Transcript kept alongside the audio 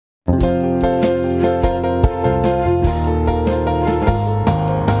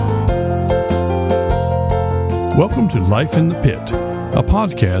Welcome to Life in the Pit, a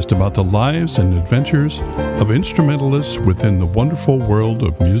podcast about the lives and adventures of instrumentalists within the wonderful world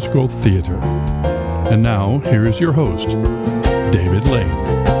of musical theater. And now, here is your host, David Lane.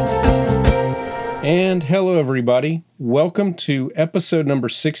 And hello, everybody. Welcome to episode number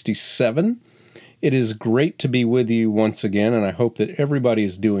 67. It is great to be with you once again, and I hope that everybody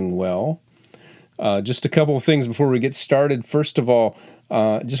is doing well. Just a couple of things before we get started. First of all,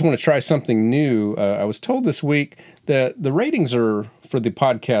 just want to try something new. I was told this week that the ratings for the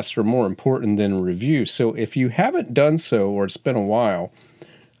podcast are more important than reviews. So if you haven't done so, or it's been a while,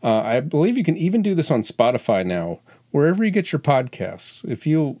 I believe you can even do this on Spotify now, wherever you get your podcasts. If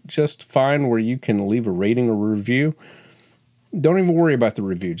you'll just find where you can leave a rating or review, don't even worry about the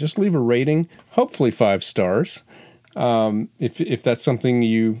review. Just leave a rating, hopefully 5 stars, if that's something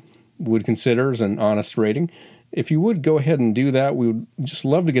you would consider as an honest rating. If you would go ahead and do that, we would just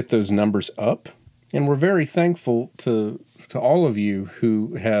love to get those numbers up. And we're very thankful to all of you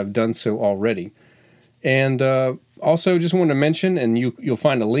who have done so already. And also just wanted to mention, and you'll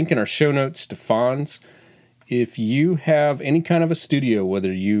find a link in our show notes to Fonz. If you have any kind of a studio,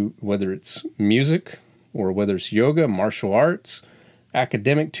 whether it's music or whether it's yoga, martial arts,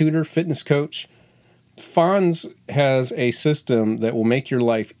 academic tutor, fitness coach, Fonz has a system that will make your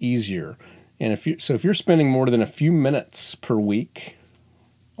life easier. And if you're spending more than a few minutes per week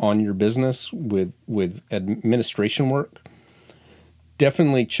on your business with administration work,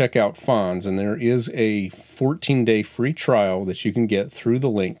 definitely check out Fonz. And there is a 14-day free trial that you can get through the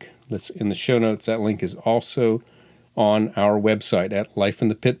link that's in the show notes. That link is also on our website at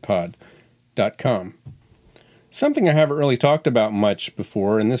lifeinthepitpod.com. Something I haven't really talked about much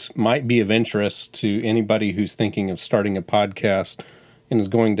before, and this might be of interest to anybody who's thinking of starting a podcast and is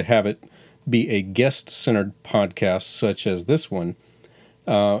going to have it be a guest-centered podcast such as this one,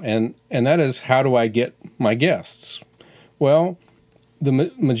 and that is, how do I get my guests? Well,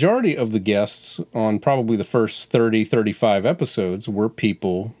 the majority of the guests on probably the first 30, 35 episodes were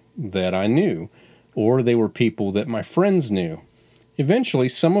people that I knew, or they were people that my friends knew. Eventually,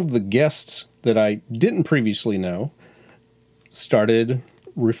 some of the guests that I didn't previously know started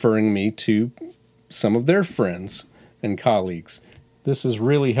referring me to some of their friends and colleagues. This has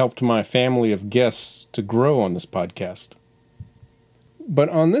really helped my family of guests to grow on this podcast. But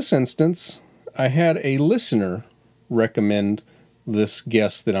on this instance, I had a listener recommend this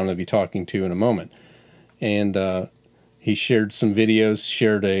guest that I'm going to be talking to in a moment. And he shared some videos,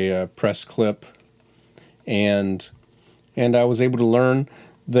 shared a press clip, and I was able to learn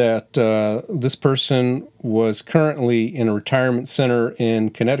that this person was currently in a retirement center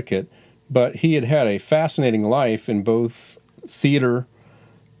in Connecticut, but he had had a fascinating life in both theater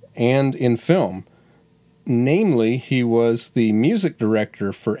and in film. Namely, he was the music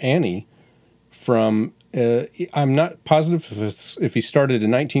director for Annie from, I'm not positive if he started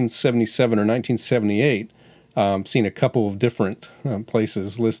in 1977 or 1978. Seen a couple of different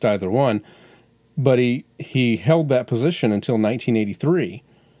places list either one, but he held that position until 1983.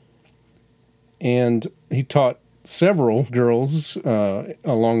 And he taught several girls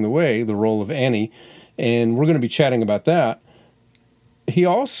along the way the role of Annie, and we're going to be chatting about that. He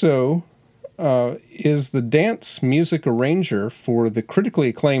also is the dance music arranger for the critically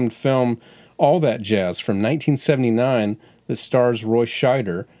acclaimed film All That Jazz from 1979 that stars Roy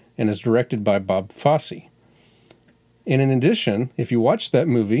Scheider and is directed by Bob Fosse. And in addition, if you watch that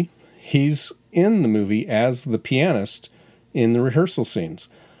movie, he's in the movie as the pianist in the rehearsal scenes.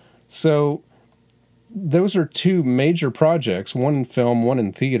 So those are 2 major projects, one in film, one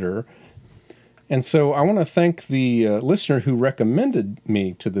in theater. And so I want to thank the listener who recommended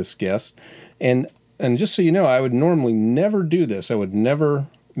me to this guest. And just so you know, I would normally never do this. I would never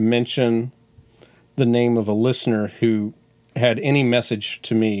mention the name of a listener who had any message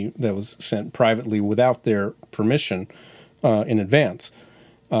to me that was sent privately without their permission in advance.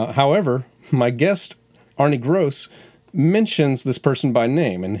 However, my guest, Arnie Gross, mentions this person by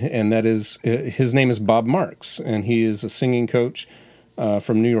name, and that is, his name is Bob Marks, and he is a singing coach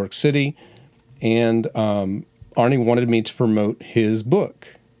from New York City, and Arnie wanted me to promote his book,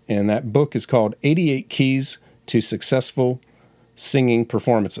 and that book is called 88 Keys to Successful Singing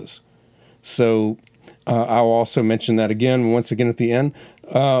Performances. So I'll also mention that once again at the end.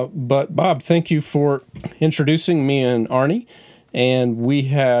 But Bob, thank you for introducing me and Arnie, and we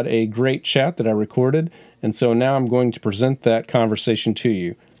had a great chat that I recorded, and so now I'm going to present that conversation to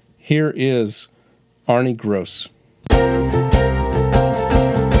you. Here is Arnie Gross.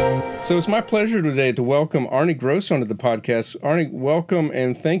 So it's my pleasure today to welcome Arnie Gross onto the podcast. Arnie, welcome,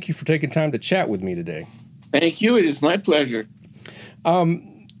 and thank you for taking time to chat with me today. Thank you. It is my pleasure.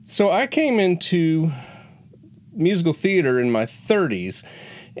 So I came into musical theater in my 30s.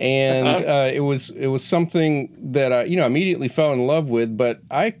 And it was something that I immediately fell in love with, but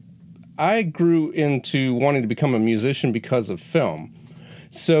I grew into wanting to become a musician because of film.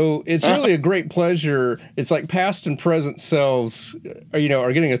 So it's really a great pleasure. It's like past and present selves,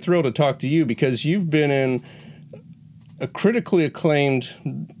 are getting a thrill to talk to you, because you've been in a critically acclaimed,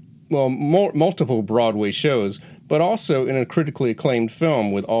 multiple Broadway shows, but also in a critically acclaimed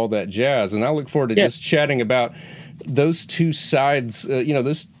film with All That Jazz. And I look forward to just chatting about those two sides,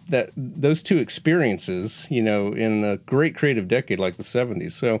 those two experiences, in a great creative decade like the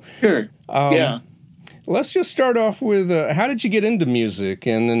 70s. So, sure. Let's just start off with how did you get into music,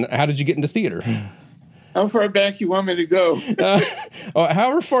 and then how did you get into theater? How far back you want me to go?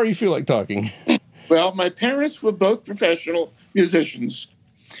 However far you feel like talking. Well, my parents were both professional musicians.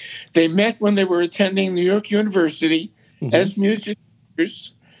 They met when they were attending New York University as music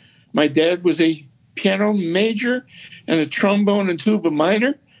teachers. My dad was a piano major and a trombone and tuba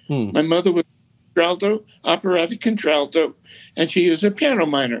minor. My mother was contralto, operatic contralto, and she was a piano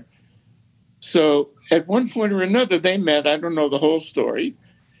minor. So at one point or another, they met. I don't know the whole story.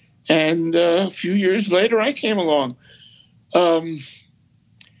 And a few years later, I came along.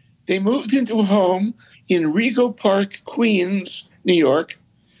 They moved into a home in Rego Park, Queens, New York,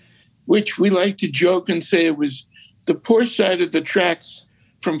 which we like to joke and say it was the poor side of the tracks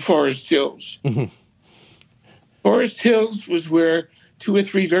from Forest Hills. Forest Hills was where 2 or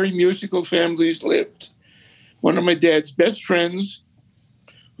 3 very musical families lived. One of my dad's best friends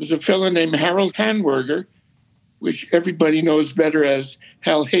was a fellow named Harold Hanwerger, which everybody knows better as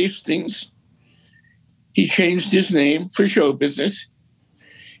Hal Hastings. He changed his name for show business.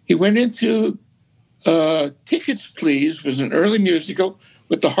 He went into Tickets, Please, was an early musical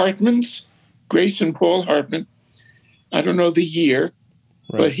with the Hartmans, Grace and Paul Hartman. I don't know the year,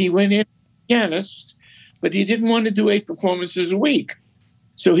 but he went in pianist, but he didn't want to do 8 performances a week.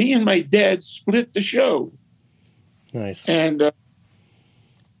 So he and my dad split the show. Nice. And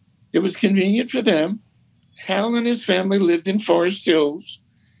it was convenient for them. Hal and his family lived in Forest Hills.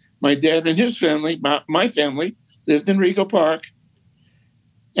 My dad and his family, my family, lived in Rego Park.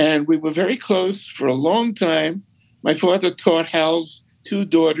 And we were very close for a long time. My father taught Hal's 2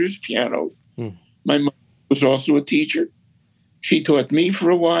 daughters piano. My mother was also a teacher. She taught me for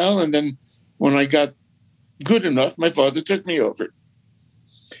a while. And then when I got good enough, my father took me over.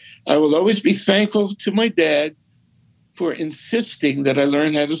 I will always be thankful to my dad for insisting that I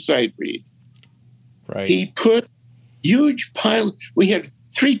learn how to sight read. Right. He put huge pile. We had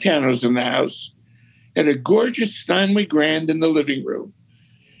 3 pianos in the house, and a gorgeous Steinway Grand in the living room.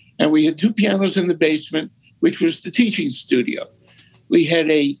 And we had 2 pianos in the basement, which was the teaching studio. We had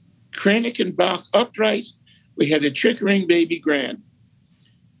a Kranich and Bach upright. We had a Chickering Baby Grand.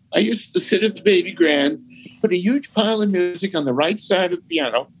 I used to sit at the Baby Grand, put a huge pile of music on the right side of the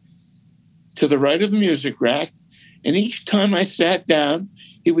piano, to the right of the music rack. And each time I sat down,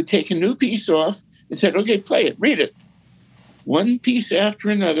 he would take a new piece off and said, okay, play it, read it. One piece after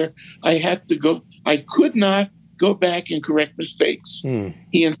another, I could not go back and correct mistakes.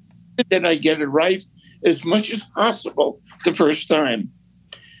 He insisted that I get it right as much as possible the first time.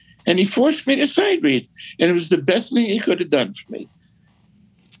 And he forced me to sight read. And it was the best thing he could have done for me.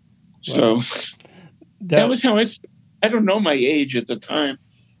 Wow. So that was how I don't know my age at the time.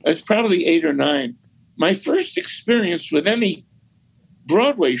 I was probably 8 or 9. My first experience with any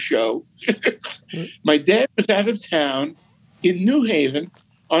Broadway show, my dad was out of town in New Haven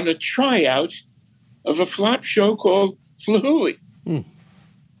on a tryout of a flop show called Flahooley.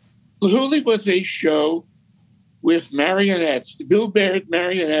 Flahooley was a show with marionettes, Bill Baird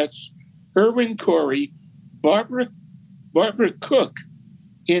marionettes, Irwin Corey, Barbara Cook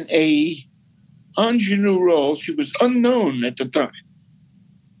in a ingenue role. She was unknown at the time.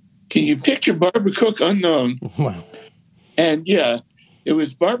 Can you picture Barbara Cook unknown? Wow. And it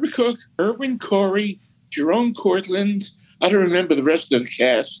was Barbara Cook, Irwin Corey, Jerome Cortland. I don't remember the rest of the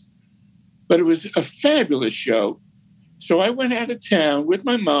cast, but it was a fabulous show. So I went out of town with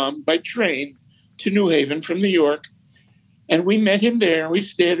my mom by train to New Haven from New York, and we met him there. We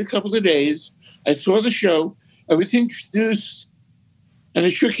stayed a couple of days. I saw the show. I was introduced, and I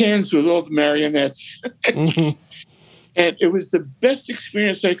shook hands with all the marionettes. And it was the best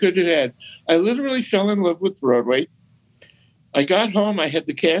experience I could have had. I literally fell in love with Broadway. I got home. I had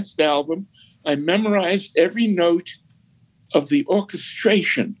the cast album. I memorized every note of the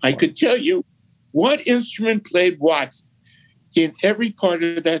orchestration. I could tell you what instrument played what in every part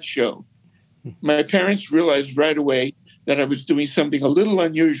of that show. My parents realized right away that I was doing something a little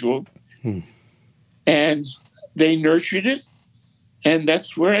unusual, and they nurtured it, and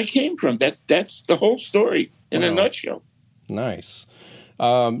that's where I came from. That's the whole story. in a nutshell. Nice.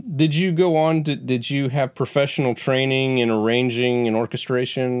 Did you go on? Did you have professional training in arranging and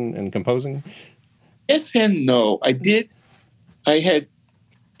orchestration and composing? Yes and no. I did. I had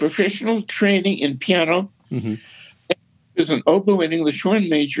professional training in piano. Mm-hmm. I was an oboe and English horn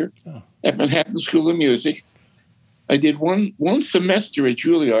major at Manhattan School of Music. I did one semester at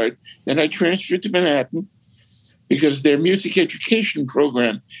Juilliard, then I transferred to Manhattan because their music education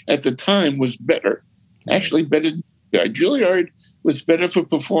program at the time was better. Actually, better than Juilliard was better for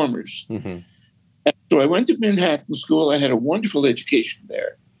performers. Mm-hmm. So I went to Manhattan School. I had a wonderful education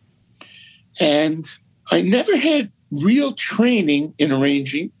there. And I never had real training in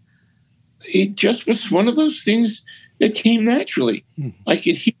arranging. It just was one of those things that came naturally. I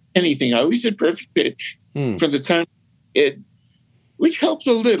could hear anything. I always had perfect pitch from the time which helped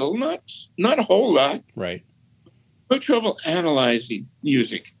a little, not a whole lot. Right. No trouble analyzing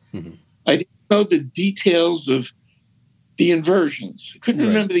music. Mm-hmm. I didn't know the details of the inversions. I couldn't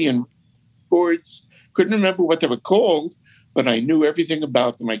remember the chords, couldn't remember what they were called, but I knew everything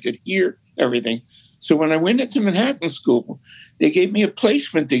about them. I could hear everything. So when I went into Manhattan School, they gave me a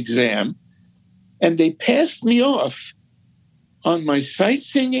placement exam, and they passed me off on my sight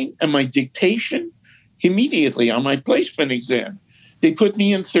singing and my dictation immediately on my placement exam. They put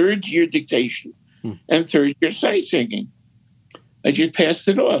me in third year dictation and third year sight singing. I just passed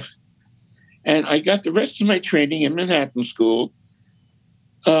it off. And I got the rest of my training in Manhattan School,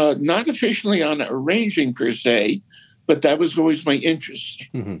 not officially on arranging per se, but that was always my interest.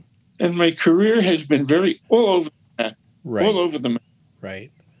 Mm-hmm. And my career has been all over that, all over the map.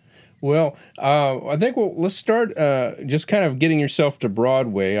 Right. Well, I think let's start just kind of getting yourself to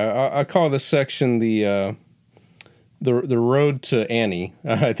Broadway. I call this section the road to Annie.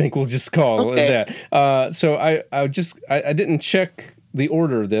 I think we'll just call it that. So I didn't check the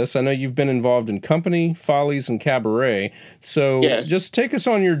order of this. I know you've been involved in Company, Follies, and Cabaret. So just take us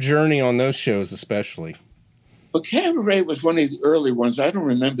on your journey on those shows, especially. Well, Cabaret was one of the early ones. I don't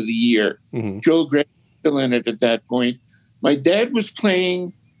remember the year. Mm-hmm. Joel Grey was still in it at that point. My dad was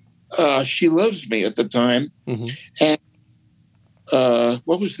playing She Loves Me at the time. Mm-hmm. And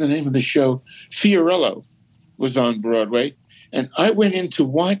what was the name of the show? Fiorello was on Broadway. And I went in to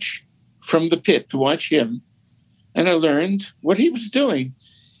watch from the pit, to watch him. And I learned what he was doing.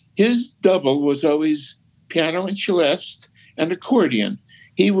 His double was always piano and celeste and accordion.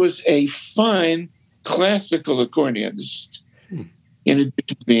 He was a fine classical accordionist, in addition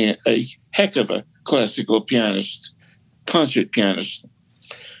to being a heck of a classical pianist, concert pianist.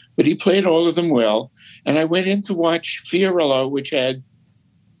 But he played all of them well. And I went in to watch Fiorello, which had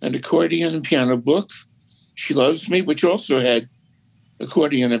an accordion and piano book. She Loves Me, which also had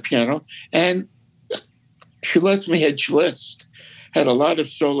accordion and piano. And She Loves Me had celeste, had a lot of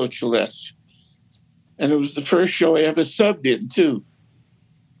solo celeste. And it was the first show I ever subbed in, too.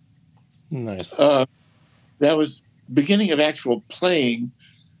 Nice. That was beginning of actual playing.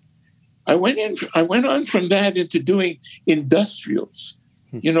 I went on from that into doing industrials.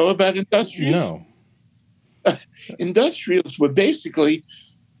 You know about industrials? No. Industrials were basically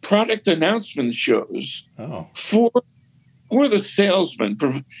product announcement shows for the salesman.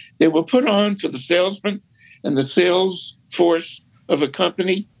 They were put on for the salesman and the sales force of a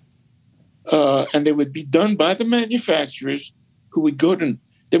company, and they would be done by the manufacturers, who would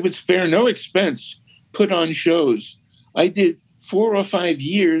they would spare no expense, put on shows. I did 4 or 5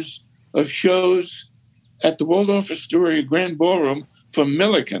 years of shows at the Waldorf Astoria Grand Ballroom for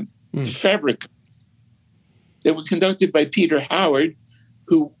Milliken, Fabric. They were conducted by Peter Howard,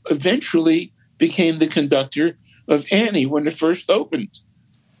 who eventually became the conductor of Annie when it first opened.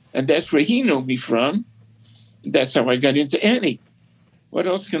 And that's where he knew me from. That's how I got into Annie. What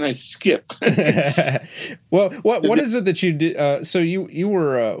else can I skip? Well, what is it that you did? So you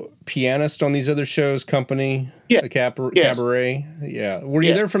were a pianist on these other shows, Company, the Cabaret? Yeah. Were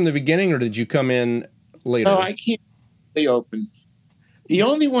you there from the beginning, or did you come in later? No, I came they opened. The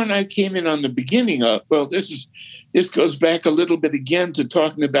only one I came in on the beginning of, well, this goes back a little bit again to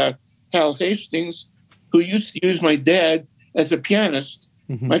talking about Hal Hastings, who used to use my dad as a pianist.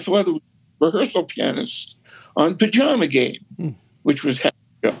 Mm-hmm. My father was a rehearsal pianist on Pajama Game, which was Hal's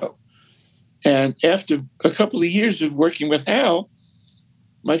show. And after a couple of years of working with Hal,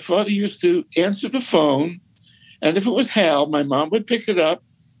 my father used to answer the phone, and if it was Hal, my mom would pick it up.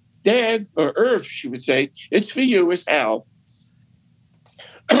 Dad, or Irv, she would say, "It's for you, it's Hal."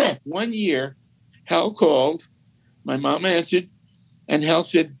 One year, Hal called, my mom answered, and Hal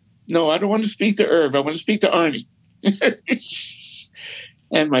said, "No, I don't want to speak to Irv. I want to speak to Arnie."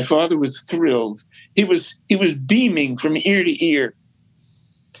 And my father was thrilled. He was beaming from ear to ear.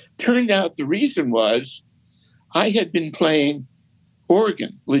 Turned out the reason was I had been playing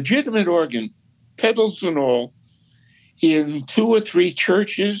organ, legitimate organ, pedals and all, in 2 or 3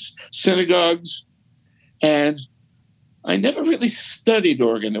 churches, synagogues, and I never really studied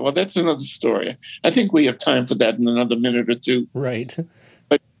organ. Well, that's another story. I think we have time for that in another minute or two. Right.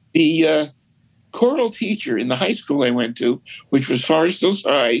 But the choral teacher in the high school I went to, which was Forest Hills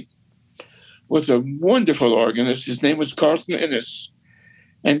High, was a wonderful organist. His name was Carlton Innes.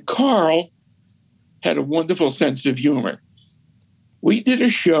 And Carl had a wonderful sense of humor. We did a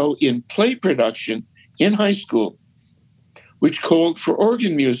show in play production in high school, which called for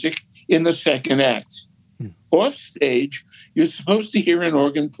organ music in the second act. Off stage, you're supposed to hear an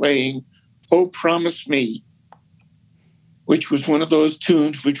organ playing "Oh, Promise Me," which was one of those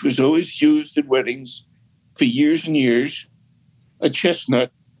tunes which was always used at weddings for years and years, a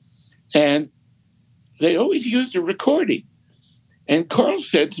chestnut. And they always used a recording. And Carl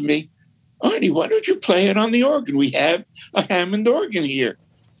said to me, "Arnie, why don't you play it on the organ? We have a Hammond organ here."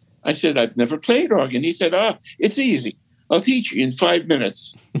 I said, "I've never played organ." He said, "It's easy. I'll teach you in 5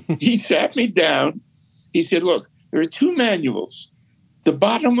 minutes." He sat me down. He said, "Look, there are 2 manuals. The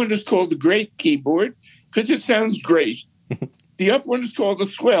bottom one is called the Great Keyboard because it sounds great. The up one is called the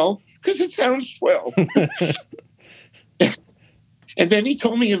Swell because it sounds swell." And then he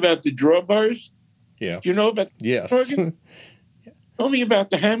told me about the drawbars. Yeah. Do you know about the organ? Told me about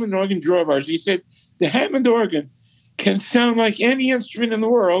the Hammond organ drawbars. He said, the Hammond organ can sound like any instrument in the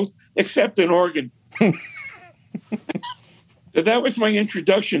world except an organ. So that was my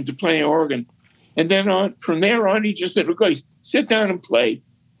introduction to playing organ. And then from there on, he just said, "Okay, sit down and play."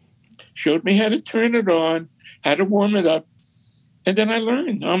 Showed me how to turn it on, how to warm it up. And then I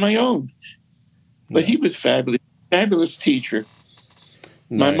learned on my own. But he was fabulous teacher. Nice.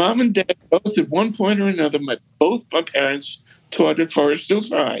 My mom and dad both at one point or another, both my parents taught at Forest Hills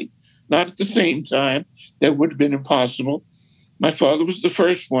High. Not at the same time. That would have been impossible. My father was the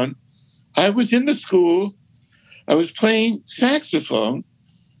first one. I was in the school. I was playing saxophone,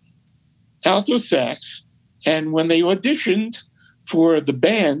 alto sax, and when they auditioned for the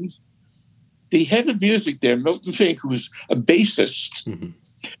band, the head of music there, Milton Fink, who was a bassist,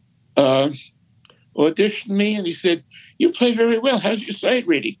 auditioned me, and he said, "You play very well. How's your sight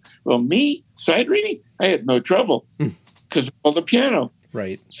reading?" Well, me? Sight reading? I had no trouble because of all the piano.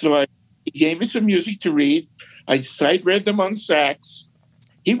 Right. So he gave me some music to read. I sight read them on sax.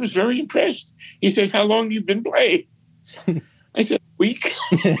 He was very impressed. He said, "How long have you been playing?" I said, "A week."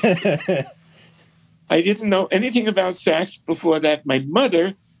 I didn't know anything about sax before that. My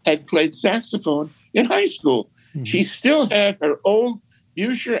mother had played saxophone in high school. Mm-hmm. She still had her old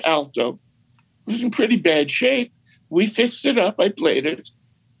Buescher alto. It was in pretty bad shape. We fixed it up. I played it.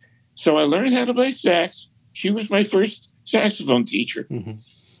 So I learned how to play sax. She was my first saxophone teacher. Mm-hmm.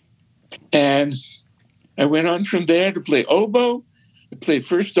 And I went on from there to play oboe. I played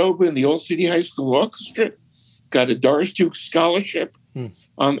first oboe in the Old City High School Orchestra. Got a Doris Duke scholarship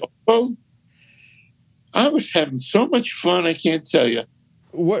on oboe. I was having so much fun, I can't tell you.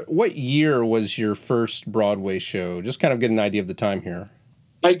 What year was your first Broadway show? Just kind of get an idea of the time here.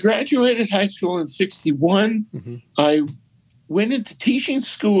 I graduated high school in 1961. Mm-hmm. I went into teaching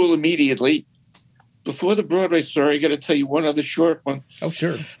school immediately. Before the Broadway story, I got to tell you one other short one. Oh,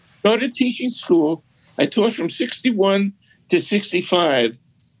 sure. Started teaching school. I taught from 1961 to 1965.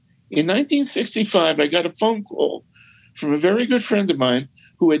 In 1965, I got a phone call from a very good friend of mine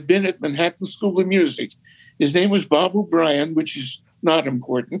who had been at Manhattan School of Music. His name was Bob O'Brien, which is not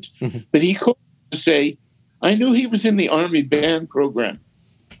important, but he called to say, I knew he was in the Army band program.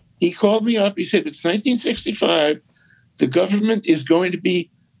 He called me up. He said, "It's 1965. The government is going to be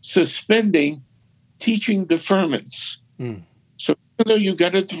suspending teaching deferments. So even though you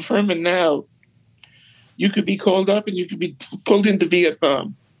got a deferment now, you could be called up and you could be pulled into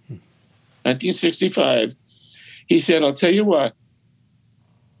Vietnam." 1965. He said, "I'll tell you what,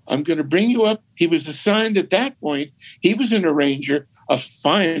 I'm going to bring you up." He was assigned at that point. He was an arranger, a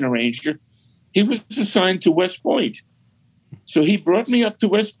fine arranger. He was assigned to West Point. So he brought me up to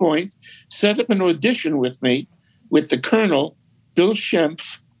West Point, set up an audition with me, with the colonel, Bill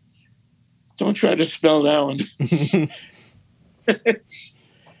Schempf. Don't try to spell that one.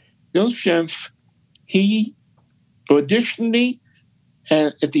 Bill Schempf, he auditioned me,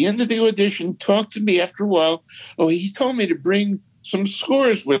 and at the end of the audition, talked to me after a while. Oh, he told me to bring some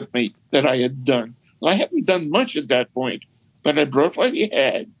scores with me that I had done. Well, I hadn't done much at that point, but I brought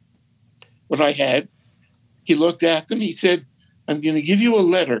what I had. He looked at them. He said, "I'm going to give you a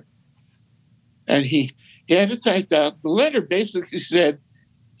letter." And he had it typed out. The letter basically said,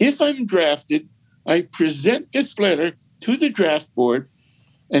 if I'm drafted, I present this letter to the draft board,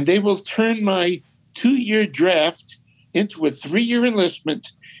 and they will turn my 2-year draft into a 3-year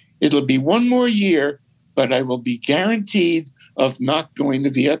enlistment. It'll be 1 more year, but I will be guaranteed of not going to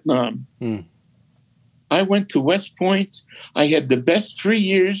Vietnam. I went to West Point. I had the best 3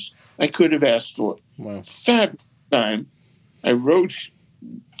 years I could have asked for. Wow. Fabulous time. I wrote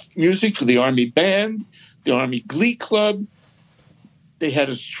music for the Army Band, the Army Glee Club. They had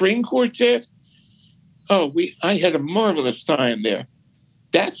a string quartet. I had a marvelous time there.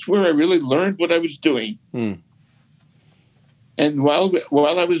 That's where I really learned what I was doing. And while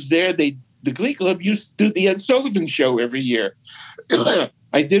I was there, the Glee Club used to do the Ed Sullivan Show every year.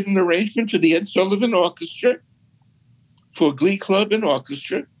 I did an arrangement for the Ed Sullivan Orchestra, for Glee Club and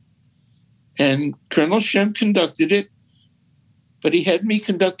Orchestra, and Colonel Shemp conducted it, but he had me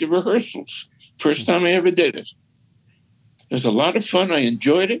conduct the rehearsals. First time I ever did it. It was a lot of fun. I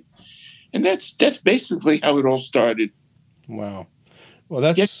enjoyed it. And that's basically how it all started. Wow. Well,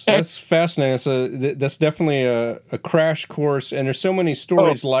 that's fascinating. That's definitely a crash course, and there's so many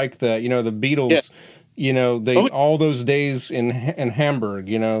stories like that. You know, the Beatles. Yeah. You know, all those days in Hamburg.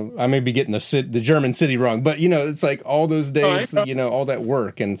 You know, I may be getting the German city wrong, but you know, it's like all those days. You know, all that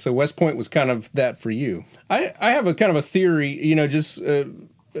work, and so West Point was kind of that for you. I have a kind of a theory. You know, just.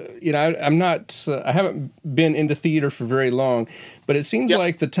 You know, I'm not. I haven't been into theater for very long, but it seems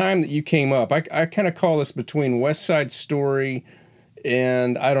like the time that you came up, I kind of call this between West Side Story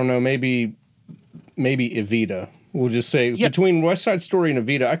and I don't know, maybe Evita. We'll just say between West Side Story and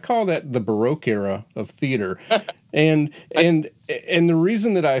Evita, I call that the Baroque era of theater. and the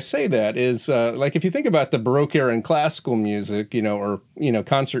reason that I say that is like if you think about the Baroque era in classical music, you know, or you know,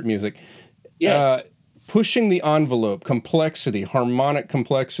 concert music. Yes. Pushing the envelope, complexity, harmonic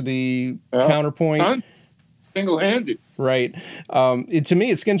complexity, counterpoint. Single-handed. Right. To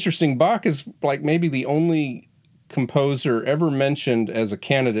me, it's interesting. Bach is like maybe the only composer ever mentioned as a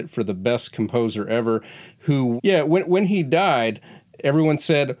candidate for the best composer ever who, when he died, everyone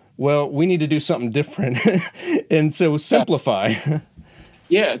said, well, we need to do something different. And so simplify.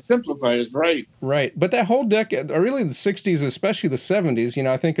 Yeah, simplify is right. Right. But that whole decade, or really the 60s, especially the 70s, you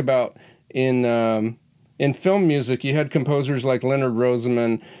know, I think about in film music, you had composers like Leonard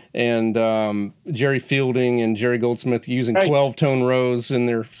Rosenman and Jerry Fielding and Jerry Goldsmith using 12-tone rows in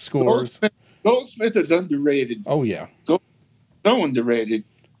their scores. Goldsmith is underrated. Oh, yeah. So underrated.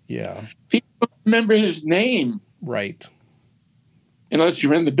 Yeah. People don't remember his name. Right. Unless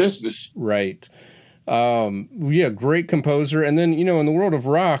you're in the business. Right. Great composer. And then, you know, in the world of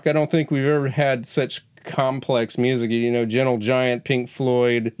rock, I don't think we've ever had such complex music, you know, Gentle Giant, Pink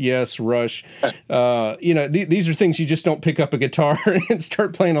Floyd, yes, Rush. You know, these are things you just don't pick up a guitar and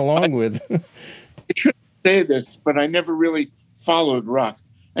start playing along with. I shouldn't say this, but I never really followed rock.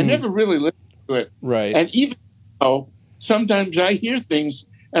 I never really listened to it. Right. And even though sometimes I hear things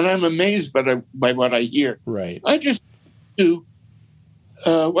and I'm amazed by what I hear. Right. I just do,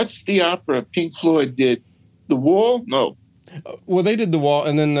 what's the opera Pink Floyd did? The Wall? No. Well, they did The Wall,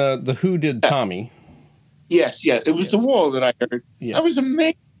 and then the Who did Tommy. Yes, it was The Wall that I heard. Yeah. I was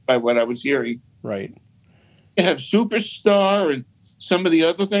amazed by what I was hearing. Right. You have Superstar and some of the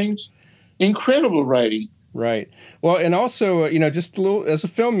other things. Incredible writing. Right. Well, and also, you know, just a little, as a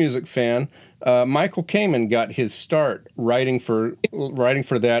film music fan, Michael Kamen got his start writing for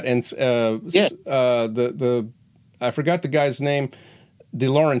that, and I forgot the guy's name, De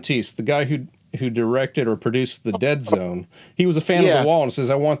Laurentiis, the guy who directed or produced The Dead Zone. He was a fan of The Wall and says,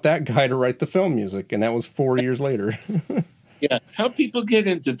 I want that guy to write the film music. And that was 4 years later. Yeah. How people get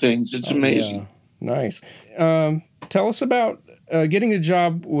into things. It's amazing. Yeah. Nice. Tell us about getting a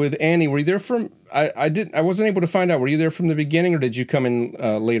job with Annie. Were you there from, I wasn't able to find out, were you there from the beginning or did you come in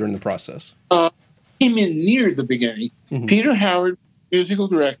later in the process? Came in near the beginning. Mm-hmm. Peter Howard, musical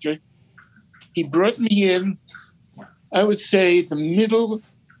director. He brought me in, I would say the middle,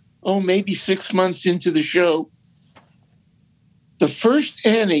 maybe 6 months into the show. The first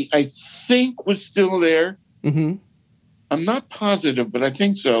Annie, I think, was still there. Mm-hmm. I'm not positive, but I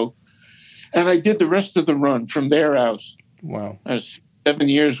think so. And I did the rest of the run from their house. Wow. 7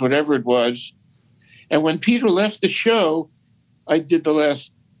 years, whatever it was. And when Peter left the show, I did the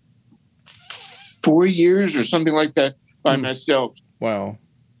last 4 years or something like that by myself. Wow.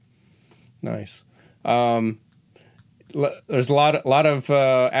 Nice. There's a lot of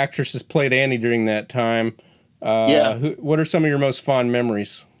actresses played Annie during that time. What are some of your most fond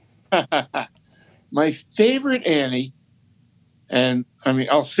memories? My favorite Annie, and I mean,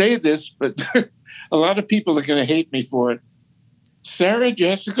 I'll say this, but a lot of people are going to hate me for it. Sarah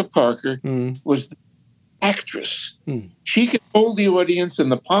Jessica Parker was the actress. She could hold the audience in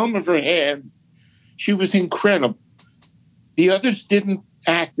the palm of her hand. She was incredible. The others didn't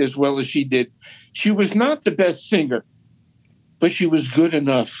act as well as she did. She was not the best singer, but she was good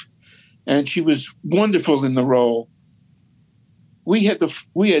enough, and she was wonderful in the role. We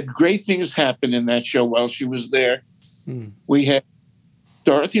had great things happen in that show while she was there. We had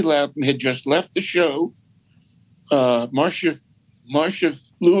Dorothy Loudon had just left the show. Marcia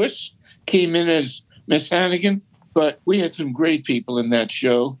Lewis came in as Miss Hannigan, but we had some great people in that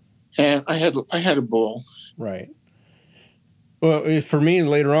show, and I had a ball. Right. Well, for me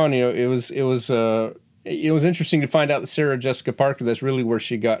later on, it was interesting to find out that Sarah Jessica Parker, that's really where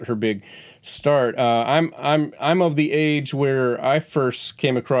she got her big start. I'm of the age where I first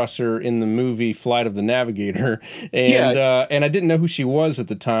came across her in the movie Flight of the Navigator, and I didn't know who she was at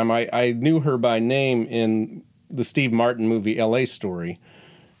the time. I knew her by name in the Steve Martin movie L.A. Story.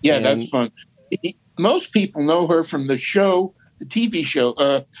 Yeah, that's fun. Most people know her from the show, the TV show,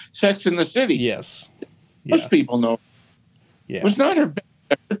 Sex and the City. Yes. Most people know her. Yeah. It was not her best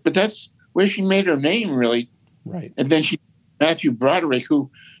effort, but that's where she made her name, really. Right. And then Matthew Broderick,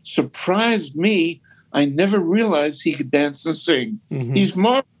 who surprised me. I never realized he could dance and sing. Mm-hmm. He's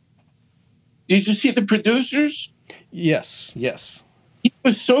marvelous. Did you see The Producers? Yes. He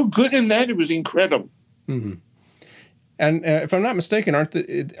was so good in that; it was incredible. Mm-hmm. And if I'm not mistaken, aren't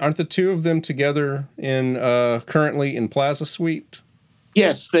the two of them together in currently in Plaza Suite?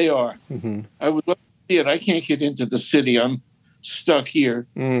 Yes, they are. Mm-hmm. I would love to see it. I can't get into the city. I'm stuck here.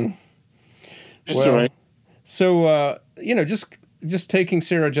 Mm. That's all right. So just taking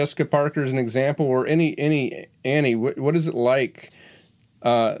Sarah Jessica Parker as an example, or any Annie, what is it like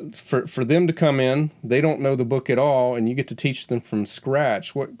for them to come in? They don't know the book at all, and you get to teach them from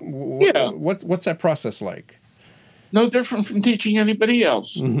scratch. What's that process like? No different from teaching anybody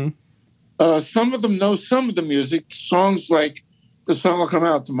else. Mm-hmm. Some of them know some of the music. Songs like "The Sun Will Come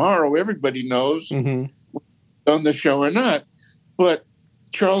Out Tomorrow," everybody knows, mm-hmm. on the show or not. But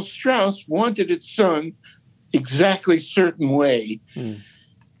Charles Strauss wanted it sung exactly certain way.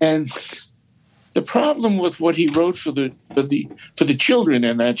 And the problem with what he wrote for the children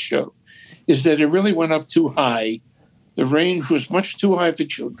in that show is that it really went up too high. The range was much too high for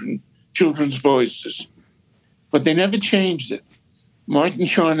children's voices. But they never changed it. Martin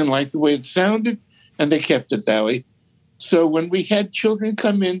Charnin liked the way it sounded, and they kept it that way. So when we had children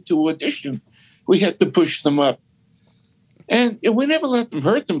come in to audition, we had to push them up. And we never let them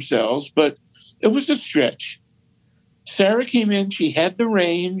hurt themselves, but it was a stretch. Sarah came in, she had the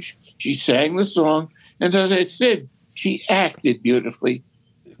range, she sang the song, and as I said, she acted beautifully.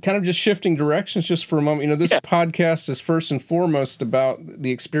 Kind of just shifting directions just for a moment. This podcast is first and foremost about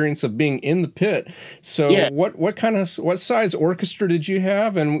the experience of being in the pit. So what size orchestra did you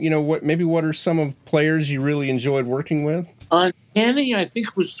have? And, what are some of players you really enjoyed working with? On Annie, I think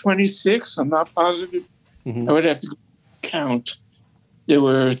it was 26. I'm not positive. Mm-hmm. I would have to count. There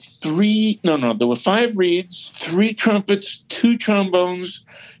were 5 reeds, 3 trumpets, 2 trombones,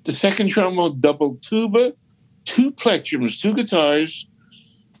 the second trombone, double tuba, 2 plectrums, 2 guitars,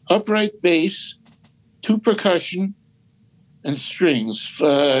 upright bass, 2 percussion, and strings,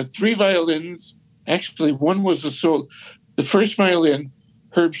 3 violins. Actually, one was a solo. The first violin,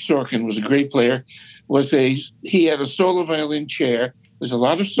 Herb Sorkin was a great player. He had a solo violin chair. There's a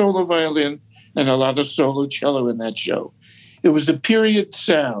lot of solo violin and a lot of solo cello in that show. It was a period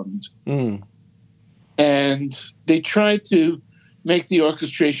sound, and they tried to make the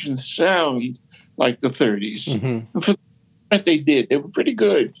orchestration sound like the 30s. Mm-hmm. And for that they did. They were pretty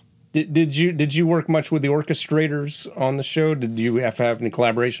good. Did you work much with the orchestrators on the show? Did you have to have any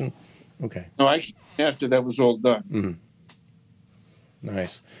collaboration? Okay. No, after that was all done. Mm-hmm.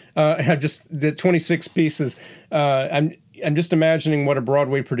 Nice. Just the 26 pieces. I'm just imagining what a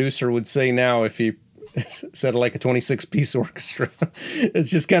Broadway producer would say now if he said like a 26-piece orchestra. It's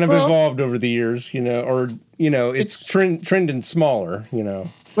just kind of evolved over the years, it's trending smaller,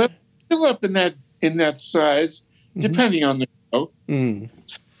 Well, still up in that size, depending on the show. Mm.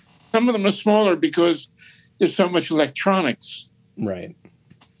 Some of them are smaller because there's so much electronics. Right.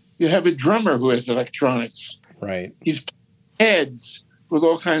 You have a drummer who has electronics. Right. He's heads with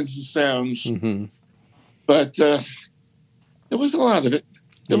all kinds of sounds. Mm-hmm. But there was a lot of it.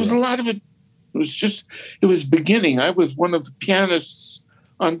 There was a lot of it. It was beginning. I was one of the pianists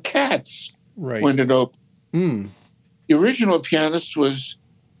on Cats when it opened. Mm. The original pianist was,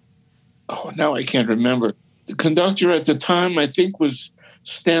 now I can't remember. The conductor at the time, I think, was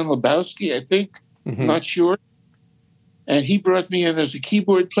Stan Lebowski, I think. Mm-hmm. Not sure. And he brought me in as a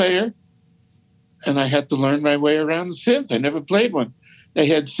keyboard player, and I had to learn my way around the synth. I never played one. They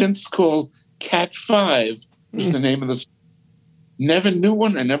had synths called Cat 5, was the name of the. Never knew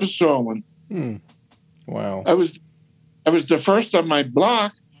one. I never saw one. Wow. I was I was the first on my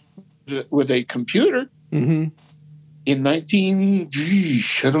block with a computer in 19,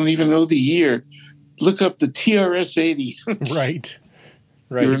 I don't even know the year. Look up the TRS-80. Right.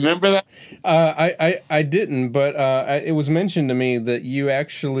 You remember that? I didn't, but it was mentioned to me that you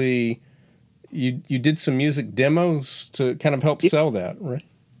actually you did some music demos to kind of help sell that, right?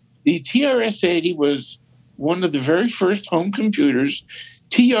 The TRS-80 was one of the very first home computers.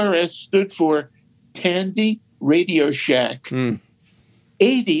 TRS stood for Tandy Radio Shack.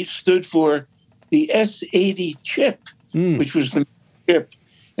 80 stood for the S80 chip, which was the chip.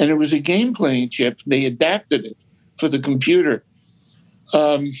 And it was a game-playing chip. They adapted it for the computer.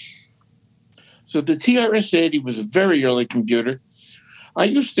 So the TRS-80 was a very early computer. I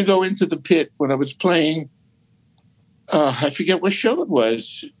used to go into the pit when I was playing, I forget what show it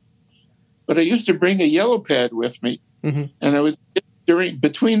was, but I used to bring a yellow pad with me, and I would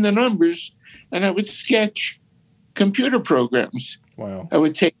between the numbers, and I would sketch computer programs. Wow. I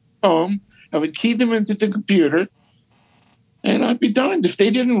would take them home, I would key them into the computer, and I'd be darned if they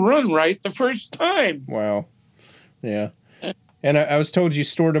didn't run right the first time. Wow. Yeah. And I was told you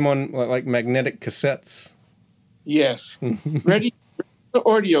stored them on like magnetic cassettes. Yes. Ready for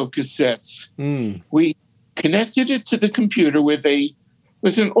audio cassettes. We connected it to the computer with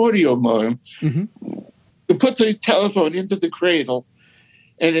an audio modem. You put the telephone into the cradle,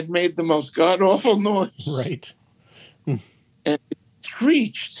 and it made the most god-awful noise. Right. And it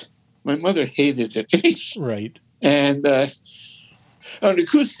screeched. My mother hated it. Right. And an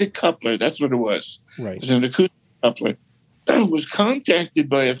acoustic coupler, that's what it was. Right. It was an acoustic coupler. I was contacted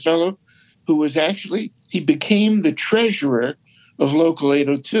by a fellow who was he became the treasurer of Local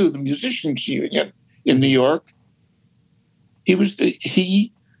 802, the musicians union in New York.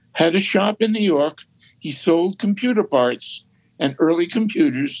 He had a shop in New York. He sold computer parts and early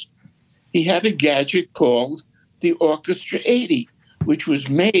computers. He had a gadget called the Orchestra 80, which was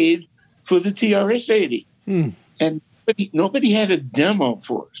made for the TRS-80. And nobody had a demo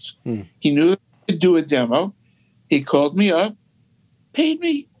for it. He knew to do a demo. He called me up, paid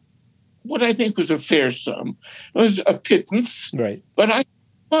me what I think was a fair sum. It was a pittance, right? But I had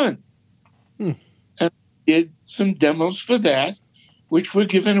fun. And I did some demos for that, which were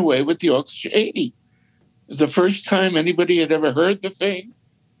given away with the Orchestra 80. It was the first time anybody had ever heard the thing.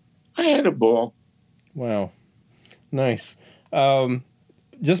 I had a ball. Wow. Nice.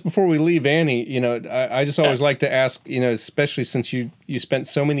 Just before we leave Annie, I just always like to ask, especially since you spent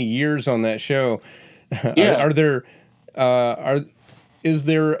so many years on that show, is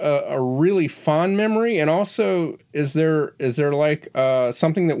there a really fond memory, and also is there like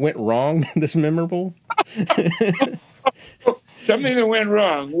something that went wrong that's memorable? Something that went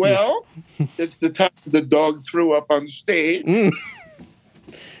wrong. Well, it's the time the dog threw up on stage.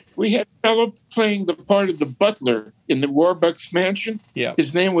 We had a fellow playing the part of the butler in the Warbucks mansion. Yeah.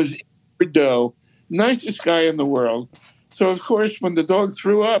 His name was Doe, nicest guy in the world. So, of course, when the dog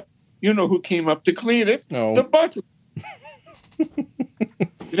threw up, you know who came up to clean it? Oh. The butler.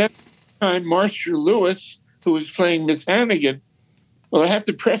 That time, Marcia Lewis, who was playing Miss Hannigan, well, I have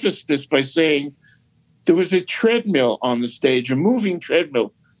to preface this by saying there was a treadmill on the stage, a moving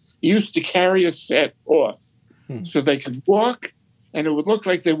treadmill. It used to carry a set off so they could walk, and it would look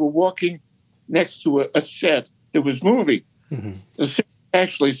like they were walking next to a set that was moving. The set was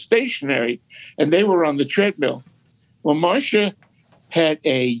actually stationary, and they were on the treadmill. Well, Marcia had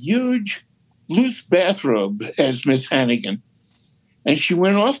a huge loose bathrobe as Miss Hannigan, and she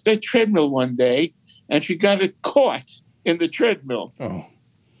went off that treadmill one day, and she got it caught in the treadmill. Oh.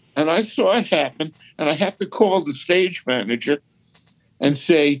 And I saw it happen, and I had to call the stage manager and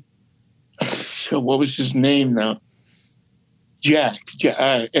say, so what was his name now? Jack.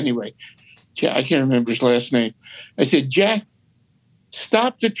 Anyway, Jack, I can't remember his last name. I said, Jack,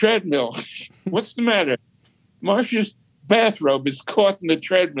 stop the treadmill. What's the matter? Marcia's bathrobe is caught in the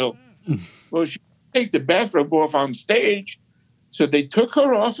treadmill. Well, she take the bathrobe off on stage. So they took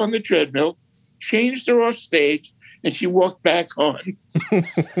her off on the treadmill, changed her off stage, and she walked back on.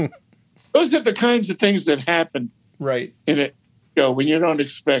 Those are the kinds of things that happen right in a show when you don't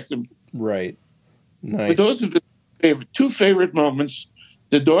expect them. Right. Nice. But those are the two favorite moments,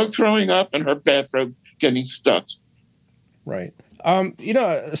 the dog throwing up and her bathrobe getting stuck. Right.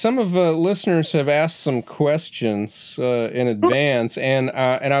 Some of listeners have asked some questions in advance, and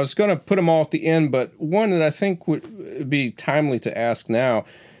I was going to put them all at the end, but one that I think would be timely to ask now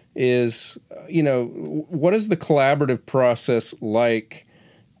is, what is the collaborative process like,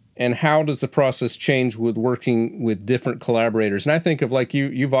 and how does the process change with working with different collaborators? And I think of, like,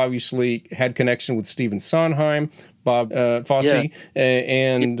 you've obviously had connection with Stephen Sondheim, Bob Fosse,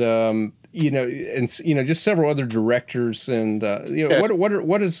 and just several other directors, and what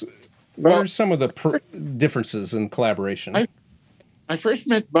are some of the differences in collaboration? I first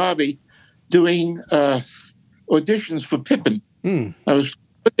met Bobby doing auditions for Pippin. I was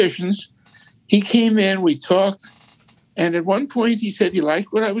auditions. He came in, we talked, and at one point he said he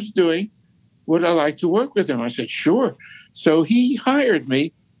liked what I was doing. Would I like to work with him? I said, sure. So he hired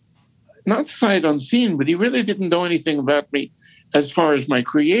me, not sight unseen, but he really didn't know anything about me as far as my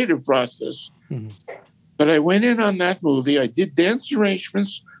creative process. Mm-hmm. But I went in on that movie. I did dance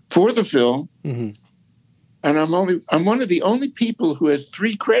arrangements for the film. Mm-hmm. And I'm one of the only people who has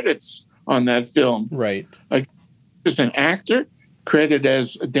 3 credits on that film. Right. As an actor, credit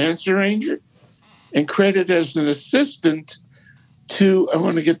as a dance arranger, and credit as an assistant to, I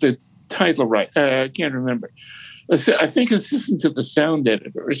want to get the title right. I can't remember. I think assistant to the sound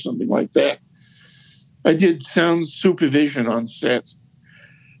editor or something like that. I did sound supervision on set.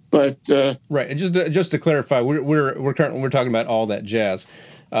 But right, and just to clarify, we're talking about All That Jazz,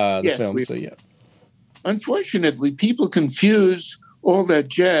 the film. So yeah. Unfortunately, people confuse All That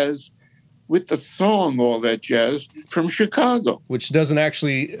Jazz with the song All That Jazz from Chicago, which doesn't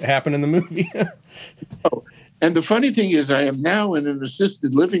actually happen in the movie. Oh, and the funny thing is, I am now in an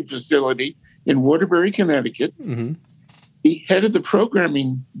assisted living facility in Waterbury, Connecticut. Mm-hmm. The head of the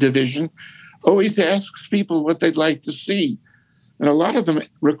programming division always asks people what they'd like to see. And a lot of them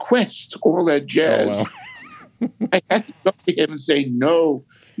request All That Jazz. Oh, wow. I had to go to him and say, no,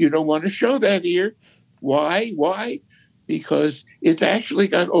 you don't want to show that here. Why? Because it's actually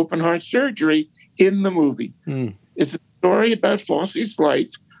got open heart surgery in the movie. Mm. It's a story about Fosse's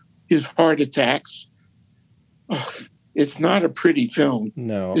life, his heart attacks. Oh, it's not a pretty film.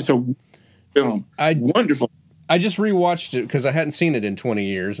 No. It's a film. Wonderful. I just rewatched it because I hadn't seen it in 20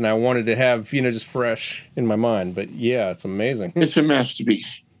 years, and I wanted to have, just fresh in my mind. But yeah, it's amazing. It's a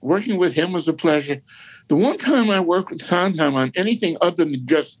masterpiece. Working with him was a pleasure. The one time I worked with Sondheim on anything other than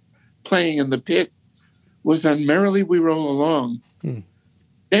just playing in the pit was on Merrily We Roll Along.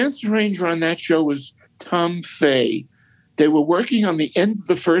 Dance arranger on that show was Tom Fay. They were working on the end of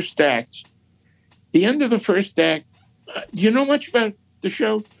the first act. The end of the first act, do you know much about the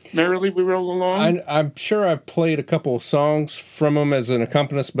show, Merrily We Roll Along? I'm sure I've played a couple of songs from them as an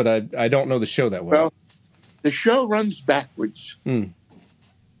accompanist, but I don't know the show that well. Well, the show runs backwards.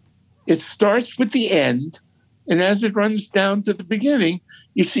 It starts with the end, and as it runs down to the beginning,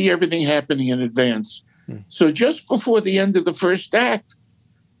 you see everything happening in advance. So just before the end of the first act,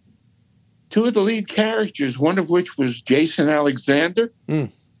 2 of the lead characters, one of which was Jason Alexander.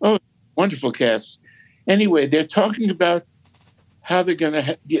 Oh, wonderful cast. Anyway, they're talking about how they're going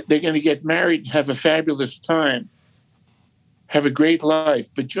to get married and have a fabulous time, have a great life.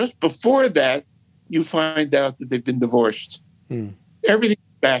 But just before that, you find out that they've been divorced. Everything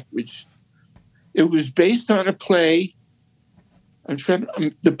backwards. It was based on a play.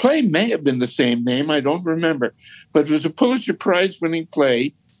 The play may have been the same name. I don't remember. But it was a Pulitzer Prize-winning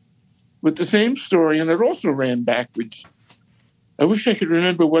play with the same story, and it also ran backwards. I wish I could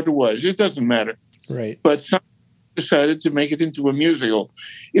remember what it was. It doesn't matter. Right. But someone decided to make it into a musical.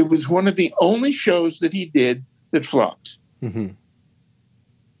 It was one of the only shows that he did that flopped. Mm-hmm.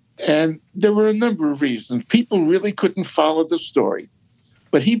 And there were a number of reasons. People really couldn't follow the story.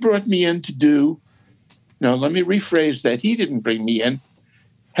 But he brought me in to do... Now, let me rephrase that. He didn't bring me in.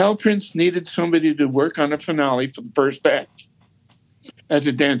 Hal Prince needed somebody to work on a finale for the first act as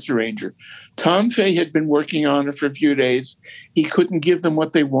a dance arranger. Tom Fay had been working on it for a few days. He couldn't give them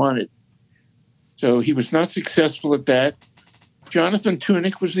what they wanted. So he was not successful at that. Jonathan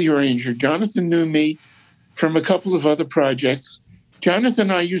Tunick was the arranger. Jonathan knew me from a couple of other projects.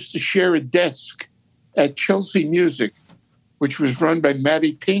 Jonathan and I used to share a desk at Chelsea Music, which was run by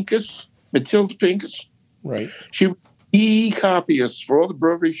Matilda Pincus. Right. She was the copyist for all the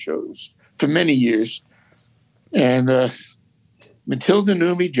Broadway shows for many years. And Matilda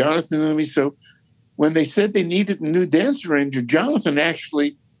knew me, Jonathan knew me. So when they said they needed a new dance arranger, Jonathan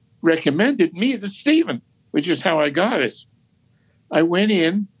actually recommended me to Stephen, which is how I got it. I went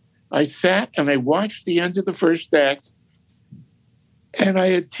in, I sat, and I watched the end of the first act, and I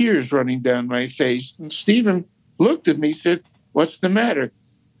had tears running down my face. And Stephen looked at me and said, "What's the matter?"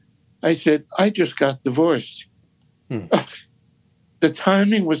 I said, "I just got divorced." The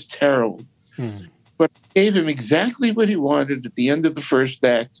timing was terrible. But I gave him exactly what he wanted at the end of the first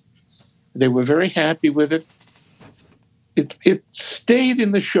act. They were very happy with it. It stayed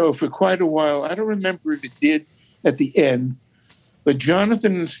in the show for quite a while. I don't remember if it did at the end, but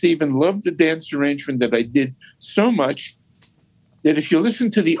Jonathan and Stephen loved the dance arrangement that I did so much that if you listen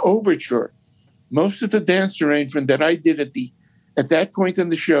to the overture, most of the dance arrangement that I did at that point in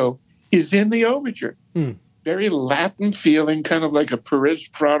the show is in the overture. Very Latin feeling, kind of like a Perez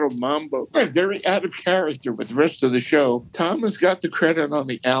Prado mambo. Very out of character with the rest of the show. Tom has got the credit on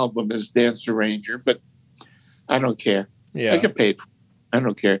the album as dance arranger, but I don't care. Yeah. I get paid for it. I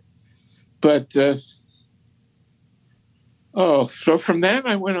don't care. But, so from that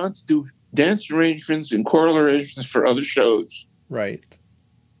I went on to do dance arrangements and choral arrangements for other shows. Right.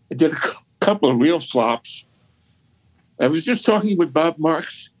 I did a couple of real flops. I was just talking with Bob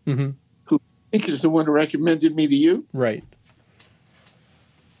Marks, who I think is the one who recommended me to you. Right.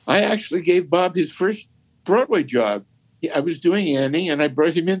 I actually gave Bob his first Broadway job. I was doing Annie, and I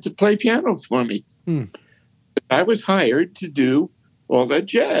brought him in to play piano for me. I was hired to do all that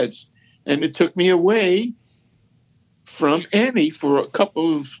jazz, and it took me away from Annie for a couple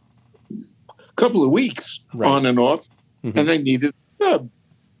of weeks, on and off, and I needed a sub.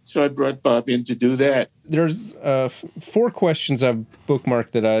 So I brought Bob in to do that. There's 4 questions I've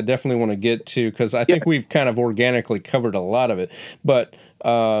bookmarked that I definitely want to get to, because I think we've kind of organically covered a lot of it. But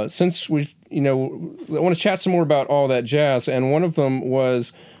since we've, I want to chat some more about all that jazz. And one of them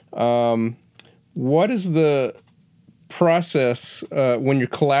was, what is the process when you're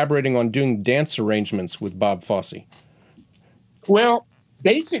collaborating on doing dance arrangements with Bob Fosse? Well,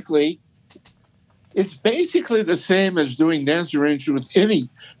 basically, it's basically the same as doing dance arrangement with any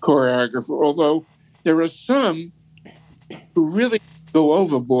choreographer, although there are some who really go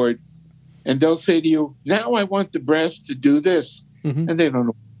overboard, and they'll say to you, now I want the brass to do this. And they don't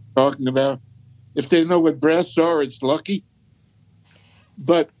know what I'm talking about. If they know what brass are, it's lucky.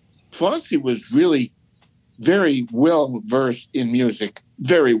 But Fosse was really very well-versed in music,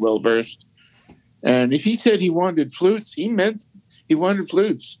 very well-versed. And if he said he wanted flutes, he meant he wanted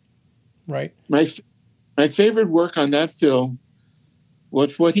flutes. Right. My favorite work on that film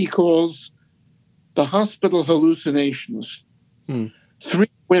was what he calls the hospital hallucinations. 3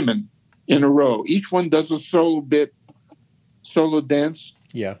 women in a row. Each one does a solo dance.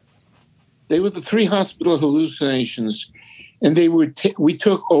 Yeah. They were the 3 hospital hallucinations. And they would we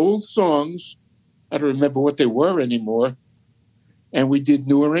took old songs, I don't remember what they were anymore, and we did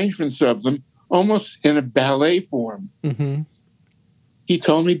new arrangements of them, almost in a ballet form. He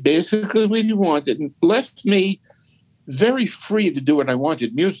told me basically what he wanted and left me very free to do what I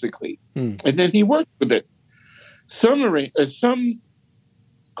wanted musically. And then he worked with it. Some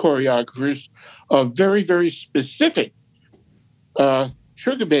choreographers are very, very specific.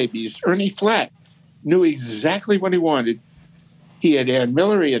 Sugar Babies, Ernie Flatt, knew exactly what he wanted. He had Ann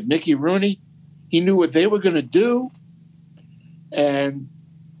Miller, he had Mickey Rooney. He knew what they were going to do. And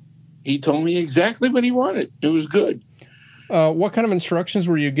he told me exactly what he wanted. It was good. What kind of instructions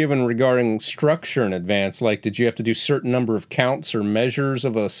were you given regarding structure in advance? Like, did you have to do certain number of counts or measures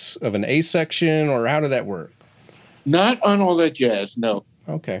of an A section, or how did that work? Not on all that jazz, no.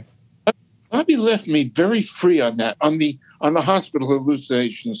 Okay. Bobby left me very free on that. On the hospital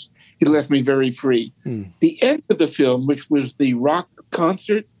hallucinations, he left me very free. The end of the film, which was the rock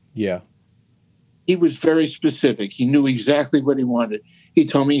concert, he was very specific. He knew exactly what he wanted. He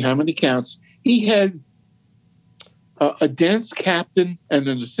told me how many counts. He had a dance captain and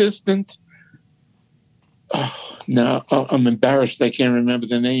an assistant. I'm embarrassed. I can't remember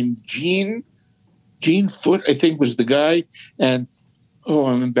the name. Gene Foote, I think, was the guy. And,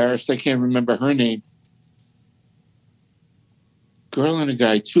 I'm embarrassed. I can't remember her name. Girl and a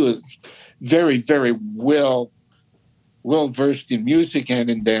guy, too. Very, very well-versed in music and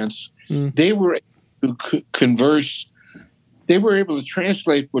in dance. They were able to converse. They were able to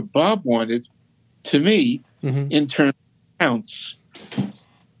translate what Bob wanted to me in terms of counts.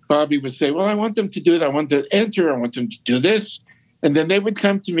 Bobby would say, well, I want them to do that. I want them to enter. I want them to do this. And then they would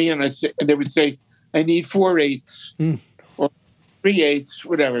come to me and they would say, I need 4/8 or 3/8,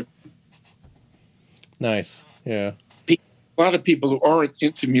 whatever. Nice. Yeah. A lot of people who aren't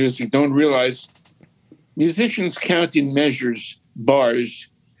into music don't realize musicians count in measures, bars.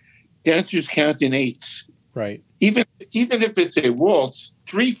 Dancers count in 8s. Right. Even if it's a waltz,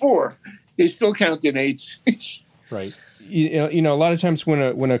 3/4, they still count in 8s. Right. A lot of times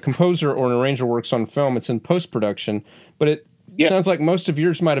when a composer or an arranger works on film, it's in post-production, but it sounds like most of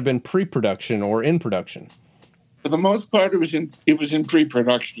yours might have been pre-production or in production. For the most part, it was in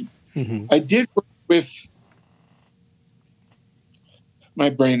pre-production. I did work with,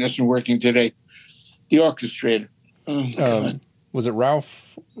 my brain isn't working today, the orchestrator. Was it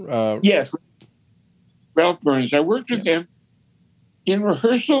Ralph? Yes, Ralph Burns. I worked with him in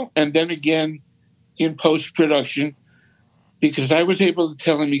rehearsal and then again in post-production, because I was able to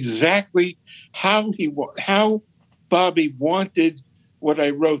tell him exactly how Bobby wanted what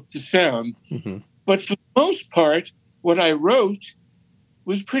I wrote to sound. But for the most part, what I wrote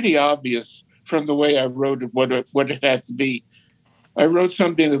was pretty obvious from the way I wrote it, what it had to be. I wrote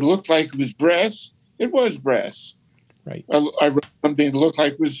something that looked like it was brass. It was brass. Right. I wrote something that looked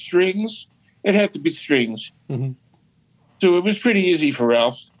like it was strings. It had to be strings. So it was pretty easy for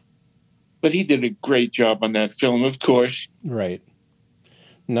Ralph. But he did a great job on that film, of course. Right.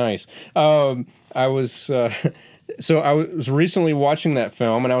 Nice. I was recently watching that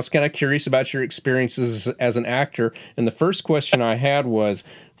film, and I was kind of curious about your experiences as an actor. And the first question I had was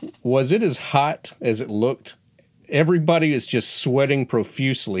it as hot as it looked? Everybody is just sweating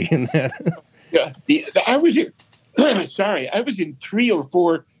profusely in that. Yeah, I was in. I was in 3 or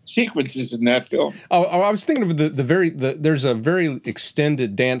 4 sequences in that film. Oh, I was thinking of there's a very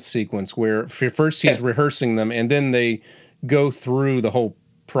extended dance sequence where first he's rehearsing them, and then they go through the whole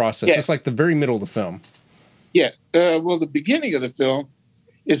process. It's like the very middle of the film. Yeah. Well, the beginning of the film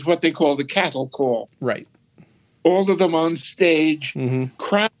is what they call the cattle call. Right. All of them on stage,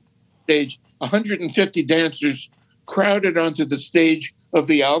 crowd stage, 150 dancers crowded onto the stage of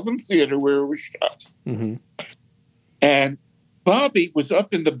the Alvin Theater where it was shot. And Bobby was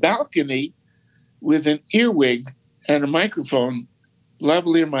up in the balcony with an earwig and a microphone,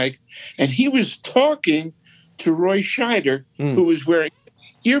 lavalier mic, and he was talking to Roy Scheider, who was wearing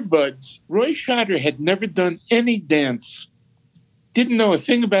earbuds. Roy Scheider had never done any dance, didn't know a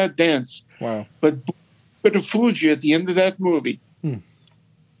thing about dance. Wow. But could have fooled you at the end of that movie.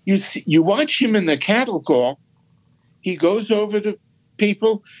 You watch him in the cattle call. He goes over to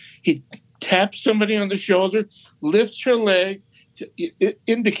people. He taps somebody on the shoulder, lifts her leg. It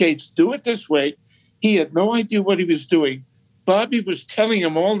indicates, do it this way. He had no idea what he was doing. Bobby was telling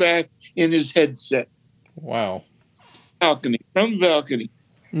him all that in his headset. Wow. From the balcony.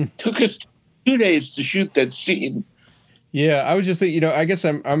 Took us 2 days to shoot that scene. Yeah, I was just thinking, I guess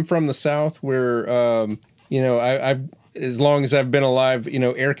I'm from the South where, I've as long as I've been alive,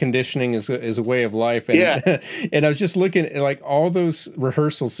 air conditioning is a way of life. And, and I was just looking at like all those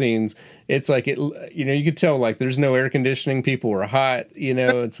rehearsal scenes. It's like, you could tell like there's no air conditioning. People were hot,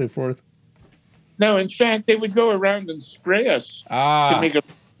 and so forth. No, in fact, they would go around and spray us to make it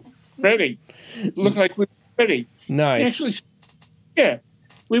ready. Look like we were ready. Nice. Actually, yeah,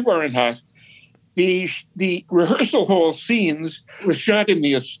 we weren't hot. The rehearsal hall scenes were shot in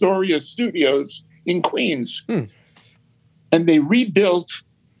the Astoria Studios in Queens. And they rebuilt,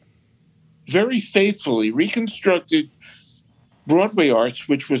 very faithfully reconstructed Broadway Arts,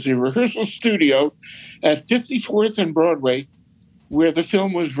 which was a rehearsal studio at 54th and Broadway, where the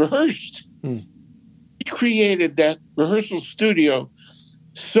film was rehearsed. We created that rehearsal studio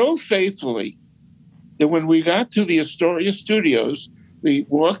so faithfully that when we got to the Astoria Studios, we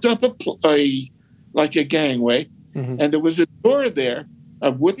walked up a gangway, and there was a door there,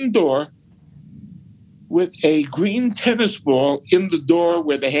 a wooden door, with a green tennis ball in the door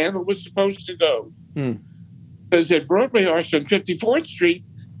where the handle was supposed to go. Because at Broadway Arts on 54th Street,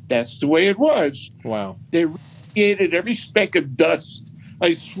 that's the way it was. Wow. They recreated every speck of dust,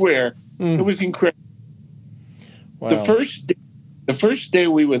 I swear. It was incredible. Wow. The first day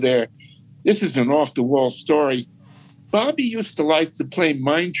we were there, this is an off-the-wall story, Bobby used to like to play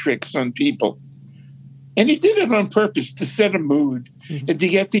mind tricks on people. And he did it on purpose to set a mood and to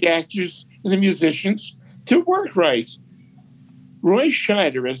get the actors and the musicians to work right. Roy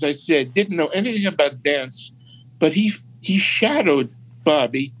Scheider, as I said, didn't know anything about dance, but he shadowed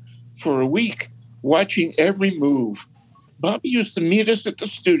Bobby for a week, watching every move. Bobby used to meet us at the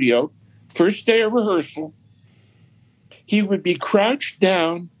studio, first day of rehearsal. He would be crouched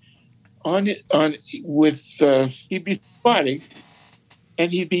down he'd be squatting,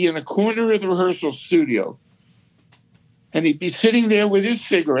 and he'd be in a corner of the rehearsal studio. And he'd be sitting there with his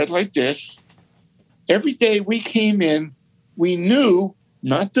cigarette like this. Every day we came in, we knew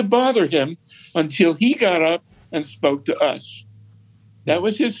not to bother him until he got up and spoke to us. That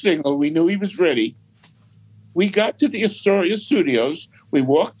was his signal. We knew he was ready. We got to the Astoria Studios. We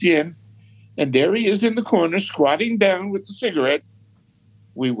walked in, and there he is in the corner, squatting down with the cigarette.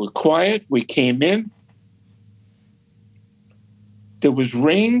 We were quiet. We came in. There was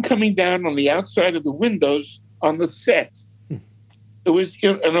rain coming down on the outside of the windows on the set. It was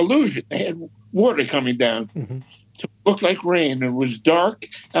an illusion. They had water coming down to look like rain. It was dark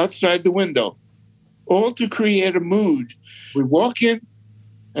outside the window, all to create a mood. We walk in,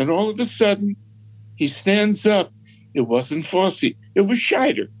 and all of a sudden, he stands up. It wasn't Fosse. It was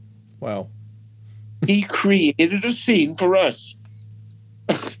Scheider. Wow. He created a scene for us.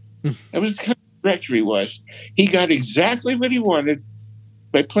 That was the kind of director he was. He got exactly what he wanted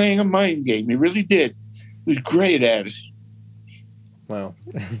by playing a mind game. He really did. He was great at it. Wow.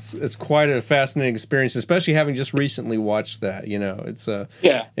 It's quite a fascinating experience, especially having just recently watched that, you know. It's and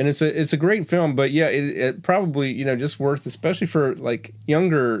it's a great film, but yeah, it probably, you know, just worth, especially for like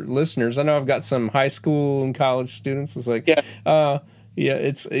younger listeners. I know I've got some high school and college students. It's like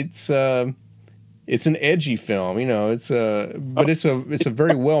it's an edgy film, you know. But it's a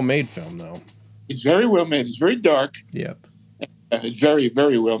very well made film though. It's very well made. It's very dark. Yep. It's very,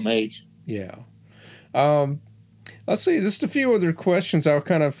 very well made. Yeah. Let's see, just a few other questions I'll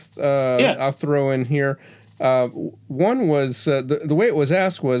kind of I'll throw in here. One was, the way it was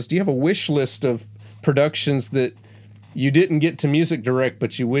asked was, do you have a wish list of productions that you didn't get to music direct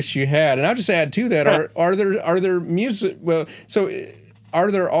but you wish you had? And I'll just add to that, are there music, well, so are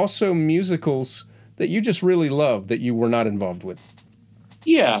there also musicals that you just really love that you were not involved with?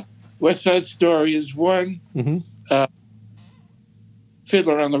 Yeah. West Side Story is one. Mm-hmm.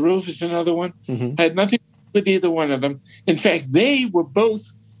 Fiddler on the Roof is another one. Mm-hmm. I had nothing with either one of them. In fact, they were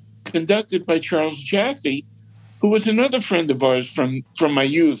both conducted by Charles Jaffe, who was another friend of ours from my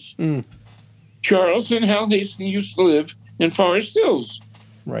youth. Mm. Charles and Hal Hastings used to live in Forest Hills.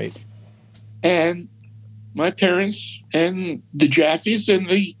 Right. And my parents and the Jaffes and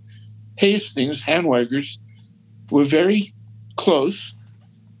the Hastings, Hanweigers, were very close,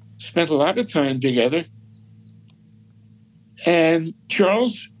 spent a lot of time together. And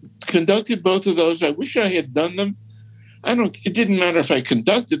Charles conducted both of those. I wish I had done them. It didn't matter if I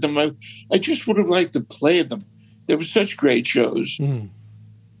conducted them. I just would have liked to play them. They were such great shows. Mm.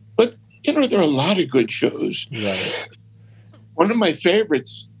 But, you know, there are a lot of good shows. Right. One of my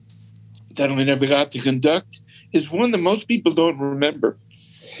favorites that I never got to conduct is one that most people don't remember.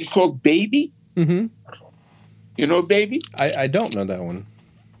 It's called Baby. Mm-hmm. You know Baby? I don't know that one.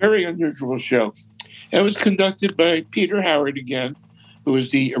 Very unusual show. It was conducted by Peter Howard again, who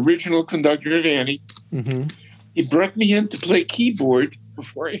was the original conductor of Annie. Mm-hmm. He brought me in to play keyboard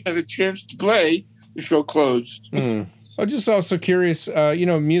before I had a chance to play. The show closed. Mm. I'm just also curious, you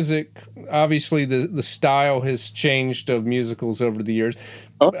know, music, obviously the style has changed of musicals over the years.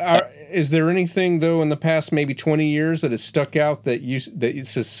 Is there anything, though, in the past maybe 20 years that has stuck out that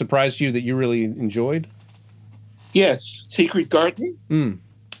has surprised you that you really enjoyed? Yes, Secret Garden. Mm.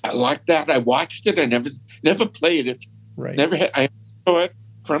 I liked that. I watched it. I never played it. Right. I saw it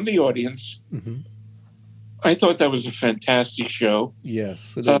from the audience. Mm-hmm. I thought that was a fantastic show.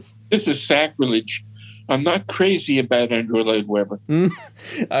 Yes, it is. This is sacrilege. I'm not crazy about Andrew Lloyd Webber.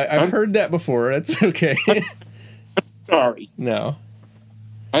 I've heard that before. That's okay. Sorry. No.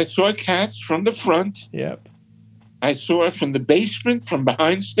 I saw Cats from the front. Yep. I saw it from the basement, from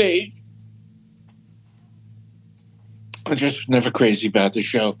behind stage. I'm just never crazy about the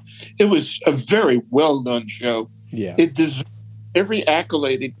show. It was a very well-done show. Yeah. It deserved every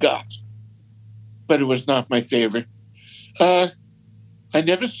accolade it got, but it was not my favorite. I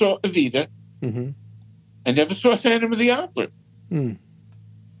never saw Evita. Mm-hmm. I never saw Phantom of the Opera. Mm.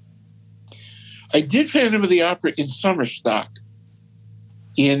 I did Phantom of the Opera in Summerstock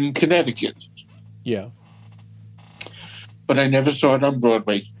in Connecticut. Yeah. But I never saw it on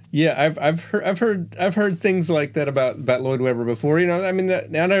Broadway. Yeah, I've heard things like that about Lloyd Webber before. You know, I mean,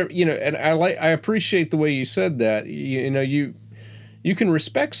 and I appreciate the way you said that. You know, you can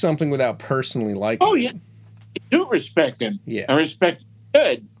respect something without personally liking. Oh yeah, I do respect him. Yeah, I respect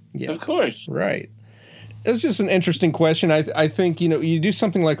good. Yeah, of course. Right. It was just an interesting question. I think, you know, you do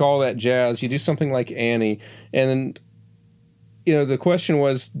something like All That Jazz, you do something like Annie, and you know, the question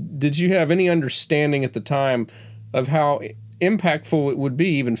was, did you have any understanding at the time of how impactful it would be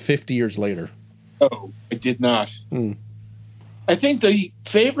even 50 years later? Oh, I did not. Mm. I think the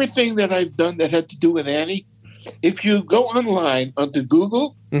favorite thing that I've done that had to do with Annie, if you go online onto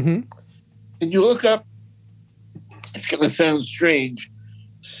Google mm-hmm. and you look up, it's going to sound strange,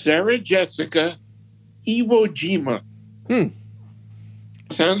 Sarah Jessica Iwo Jima.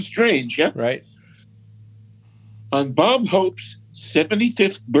 Sounds strange, yeah? Right. On Bob Hope's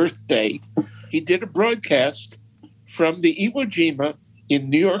 75th birthday, he did a broadcast from the Iwo Jima in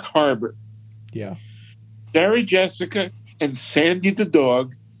New York Harbor. Yeah. Sarah Jessica and Sandy the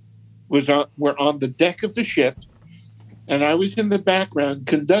dog were on the deck of the ship, and I was in the background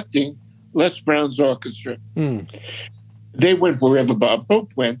conducting Les Brown's orchestra. Mm. They went wherever Bob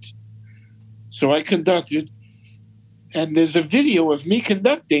Hope went, so I conducted, and there's a video of me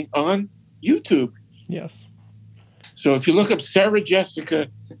conducting on YouTube. Yes. So if you look up Sarah Jessica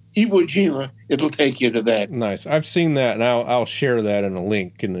Iwo Jima, it'll take you to that. Nice. I've seen that, and I'll share that in a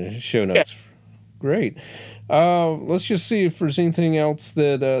link in the show notes. Yeah. Great. Let's just see if there's anything else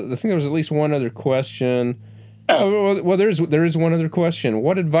that I think there was at least one other question. Well, there is one other question.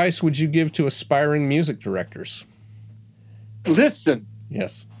 What advice would you give to aspiring music directors? listen.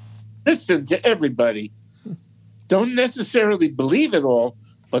 Yes. Listen to everybody. Don't necessarily believe it all,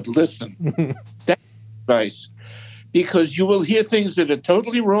 but listen. That's advice. Because you will hear things that are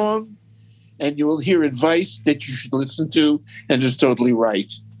totally wrong, and you will hear advice that you should listen to and is totally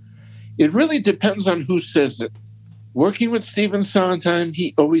right. It really depends on who says it. Working with Stephen Sondheim,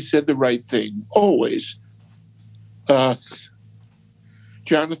 he always said the right thing. Always.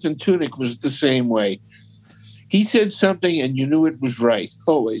 Jonathan Tunick was the same way. He said something and you knew it was right.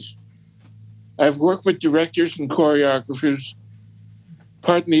 Always. I've worked with directors and choreographers.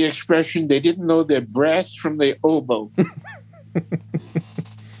 Pardon the expression, they didn't know their brass from their oboe.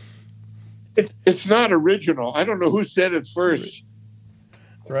 It's not original. I don't know who said it first.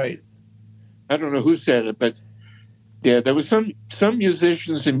 Right. I don't know who said it, but yeah, there was some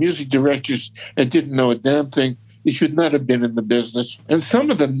musicians and music directors that didn't know a damn thing. They should not have been in the business. And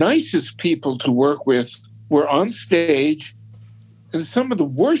some of the nicest people to work with were on stage, and some of the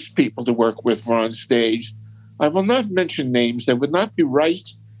worst people to work with were on stage. I will not mention names. That would not be right.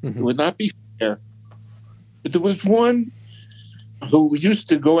 Mm-hmm. It would not be fair. But there was one who used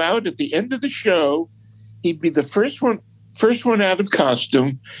to go out at the end of the show. He'd be the first one out of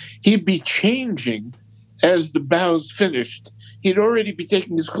costume. He'd be changing as the bows finished. He'd already be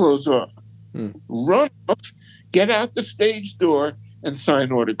taking his clothes off. Run off, get out the stage door, and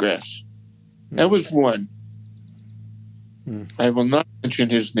sign autographs. That was one. I will not mention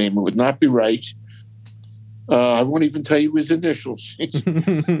his name. It would not be right. I won't even tell you his initials.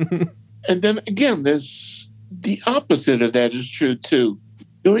 And then again, there's the opposite of that is true too.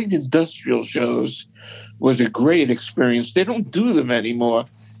 Doing industrial shows was a great experience. They don't do them anymore.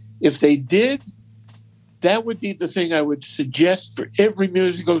 If they did, that would be the thing I would suggest for every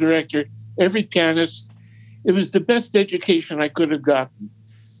musical director, every pianist. It was the best education I could have gotten.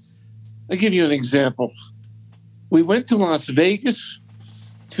 I'll give you an example. We went to Las Vegas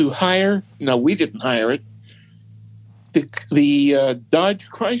to hire, no, we didn't hire it. The Dodge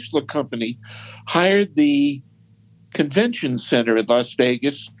Chrysler Company hired the convention center at Las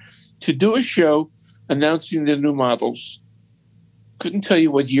Vegas to do a show announcing the new models. Couldn't tell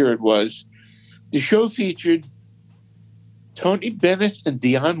you what year it was. The show featured Tony Bennett and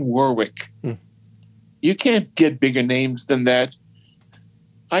Dionne Warwick. You can't get bigger names than that.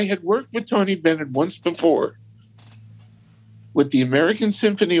 I had worked with Tony Bennett once before with the American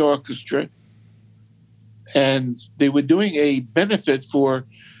Symphony Orchestra, and they were doing a benefit for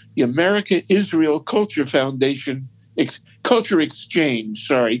the America-Israel Culture Foundation, Culture Exchange,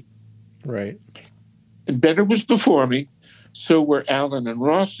 Right. And Bennett was performing. So were Alan and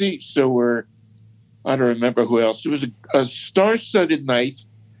Rossi. So were, I don't remember who else. It was a star-studded night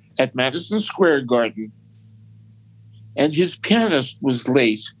at Madison Square Garden. And his pianist was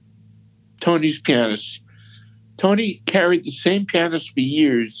late, Tony's pianist. Tony carried the same pianist for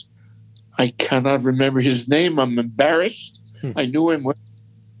years. I cannot remember his name. I'm embarrassed. I knew him.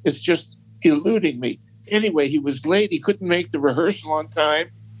 It's just eluding me. Anyway, he was late. He couldn't make the rehearsal on time.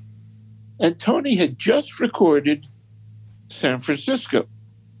 And Tony had just recorded San Francisco.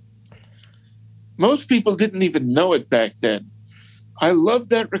 Most people didn't even know it back then. I loved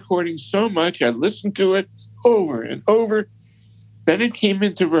that recording so much. I listened to it over and over. Bennett came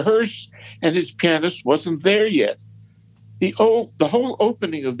in to rehearse, and his pianist wasn't there yet. The whole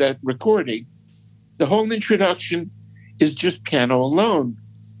opening of that recording, the whole introduction is just piano alone.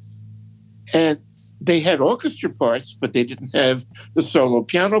 And they had orchestra parts, but they didn't have the solo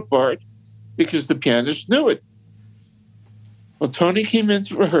piano part because the pianist knew it. Well, Tony came in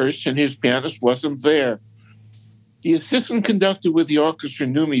to rehearse, and his pianist wasn't there. The assistant conductor with the orchestra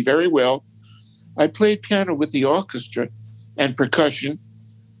knew me very well. I played piano with the orchestra and percussion.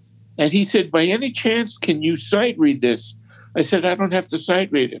 And he said, by any chance, can you sight read this? I said, I don't have to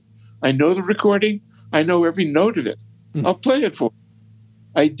sight read it. I know the recording. I know every note of it. I'll play it for you.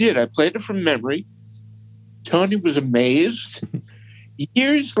 I did. I played it from memory. Tony was amazed.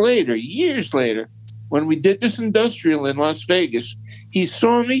 Years later, when we did this industrial in Las Vegas, he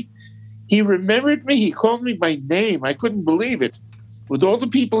saw me. He remembered me. He called me by name. I couldn't believe it. With all the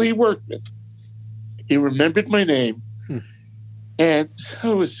people he worked with, he remembered my name. And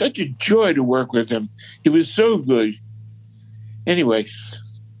it was such a joy to work with him. He was so good. Anyway,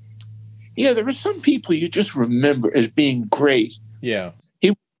 yeah, there are some people you just remember as being great. Yeah.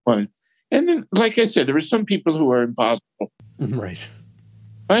 He was one. And then, like I said, there are some people who are impossible. Right.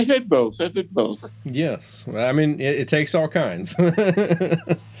 I've had both. Yes. I mean, it takes all kinds.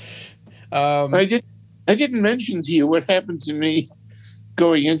 I didn't mention to you what happened to me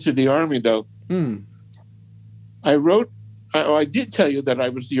going into the Army, though. I did tell you that I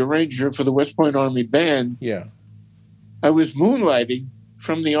was the arranger for the West Point Army Band. Yeah. I was moonlighting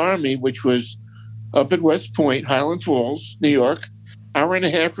from the Army, which was up at West Point, Highland Falls, New York, hour and a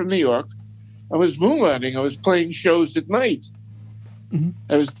half from New York. I was moonlighting. I was playing shows at night. Mm-hmm.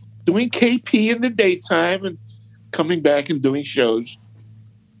 I was doing KP in the daytime and coming back and doing shows.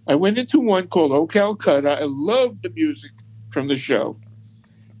 I went into one called Oh Calcutta. I loved the music from the show.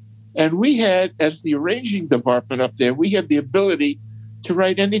 And we had, as the arranging department up there, we had the ability to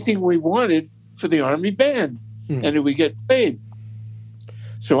write anything we wanted for the Army band, and it would get played.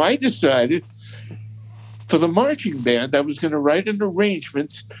 So I decided for the marching band, I was going to write an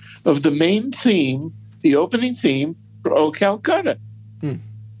arrangement of the main theme, the opening theme for Oh Calcutta.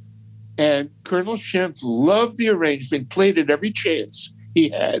 And Colonel Schempf loved the arrangement, played it every chance he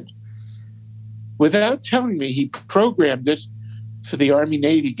had. Without telling me, he programmed it for the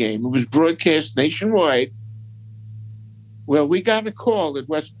Army-Navy game. It was broadcast nationwide. Well, we got a call at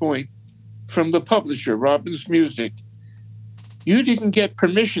West Point from the publisher, Robbins Music. You didn't get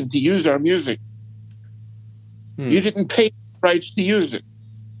permission to use our music. You didn't pay rights to use it.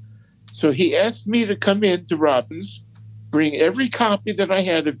 So he asked me to come in to Robbins, bring every copy that I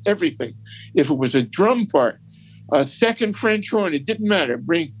had of everything. If it was a drum part, a second French horn, it didn't matter.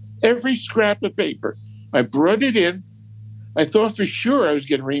 Bring every scrap of paper. I brought it in. I thought for sure I was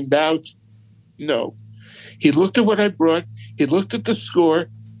getting reamed out. No. He looked at what I brought. He looked at the score.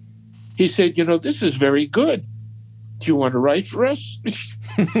 He said, this is very good. Do you want to write for us?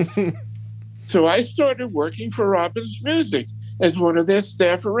 So I started working for Robbins Music as one of their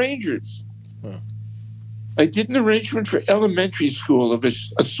staff arrangers. Huh. I did an arrangement for elementary school of a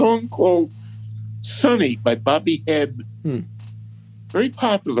song called Sonny by Bobby Hebb. Very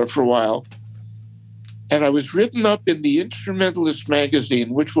popular for a while. And I was written up in the Instrumentalist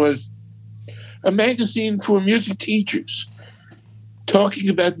magazine, which was a magazine for music teachers, talking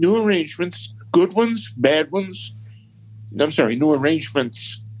about new arrangements, good ones, bad ones. I'm sorry, new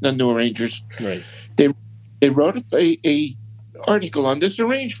arrangements, not new arrangers. Right. They wrote up a article on this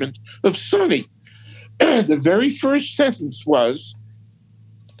arrangement of Sonny. The very first sentence was,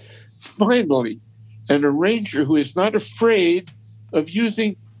 finally, an arranger who is not afraid of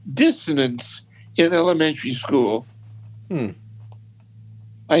using dissonance in elementary school.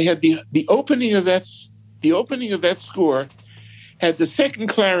 I had the opening of that score had the second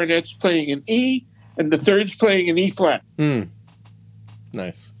clarinets playing in E and the thirds playing in E flat.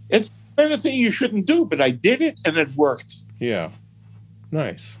 Nice. It's the kind of thing you shouldn't do, but I did it and it worked. Yeah.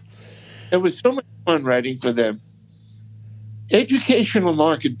 Nice. It was so much fun writing for them. Educational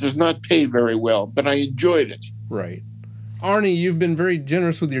market does not pay very well, but I enjoyed it. Right. Arnie, you've been very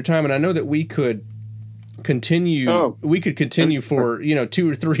generous with your time, and I know that we could continue. We could continue for 2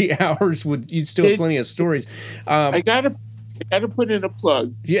 or 3 hours. You'd still have plenty of stories. I gotta put in a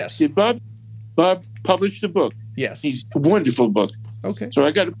plug. Yes. Did Bob published a book? Yes. He's a wonderful book. Okay. So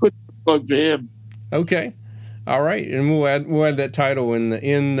I got to put a plug for him. Okay. All right, and we'll add that title in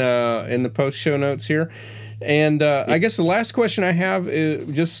the post show notes here. And I guess the last question I have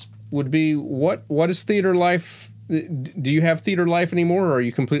would be what is theater life? Do you have theater life anymore, or are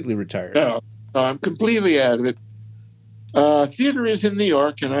you completely retired? No, I'm completely out of it. Theater is in New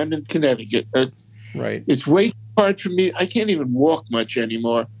York, and I'm in Connecticut. Right. It's way too hard for me. I can't even walk much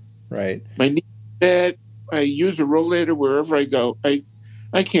anymore. Right. My knee's bad. I use a rollator wherever I go.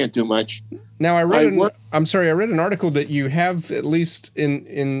 I can't do much. Now I read an article that you have, at least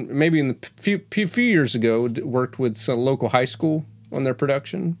in maybe in the few years ago, worked with some local high school on their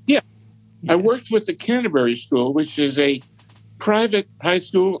production. Yeah. I worked with the Canterbury School, which is a private high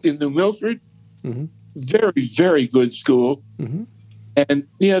school in New Milford. Mm-hmm. Very, very good school. Mm-hmm. And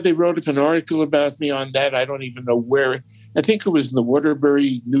they wrote up an article about me on that. I don't even know where. I think it was in the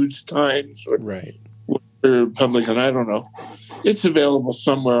Waterbury News Times or Republican. I don't know. It's available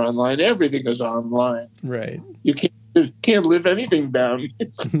somewhere online. Everything is online. Right. You can't live anything down.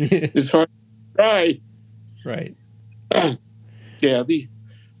 It's hard to try. Right.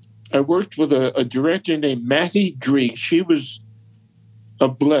 I worked with a director named Mattie Dreek. She was a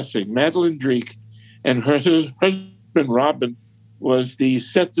blessing, Madeline Dreek, and her husband Robin was the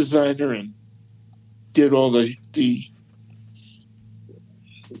set designer and did all the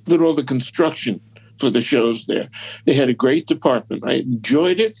construction for the shows there. They had a great department. I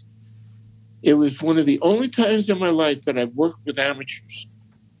enjoyed it. It was one of the only times in my life that I've worked with amateurs.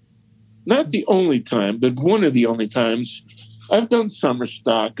 Not the only time, but one of the only times. I've done summer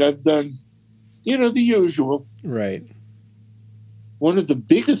stock. I've done, the usual. Right. One of the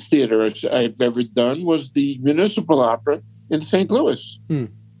biggest theaters I've ever done was the Municipal Opera in St. Louis.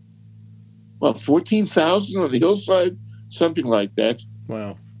 14,000 on the hillside, something like that.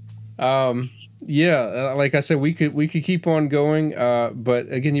 Wow. Yeah, like I said, we could keep on going,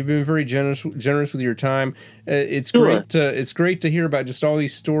 but again, you've been very generous with your time. It's Sure. it's great to hear about just all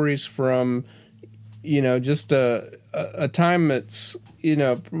these stories from, just a time that's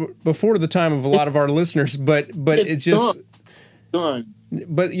before the time of a lot of our listeners, but it's just gone.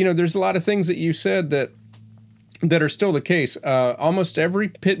 But there's a lot of things that you said that are still the case. Almost every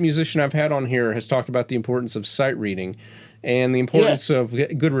pit musician I've had on here has talked about the importance of sight reading and the importance of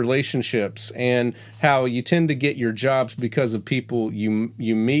good relationships, and how you tend to get your jobs because of people you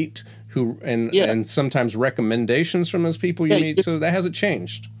meet and sometimes recommendations from those people you meet. So that hasn't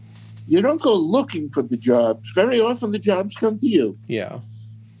changed. You don't go looking for the jobs. Very often the jobs come to you. Yeah.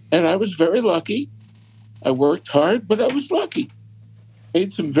 And I was very lucky. I worked hard, but I was lucky.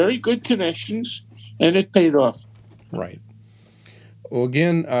 Made some very good connections, and it paid off. Right. Well,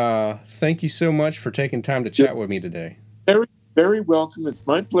 again, thank you so much for taking time to chat with me today. Very, very welcome. It's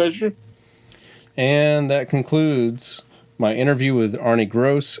my pleasure. And that concludes my interview with Arnie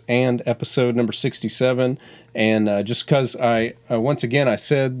Gross and episode number 67. And just because once again, I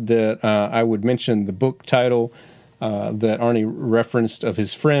said that I would mention the book title that Arnie referenced of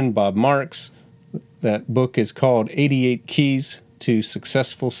his friend Bob Marks. That book is called 88 Keys to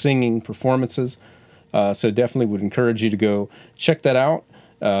Successful Singing Performances. So definitely would encourage you to go check that out,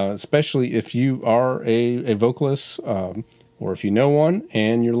 especially if you are a vocalist or if you know one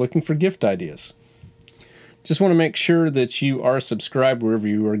and you're looking for gift ideas. Just want to make sure that you are subscribed wherever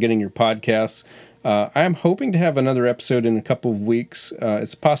you are getting your podcasts. I am hoping to have another episode in a couple of weeks.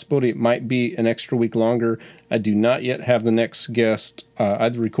 It's a possibility it might be an extra week longer. I do not yet have the next guest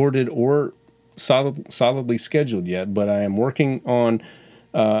either recorded or solidly scheduled yet, but I am working on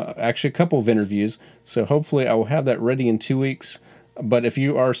actually a couple of interviews, so hopefully I will have that ready in 2 weeks. But if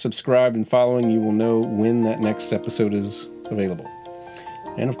you are subscribed and following, you will know when that next episode is available.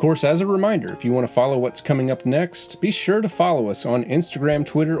 And of course, as a reminder, if you want to follow what's coming up next, be sure to follow us on Instagram,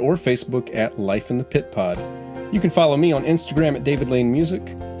 Twitter, or Facebook at Life in the Pit Pod. You can follow me on Instagram at David Lane Music,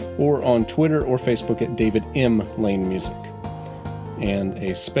 or on Twitter or Facebook at David M. Lane Music. And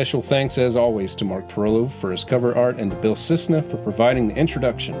a special thanks, as always, to Mark Perolo for his cover art and to Bill Cisna for providing the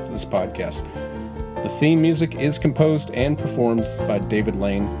introduction to this podcast. The theme music is composed and performed by David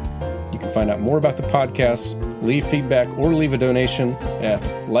Lane. You can find out more about the podcast, leave feedback, or leave a donation at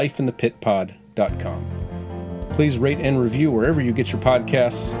lifeinthepitpod.com. Please rate and review wherever you get your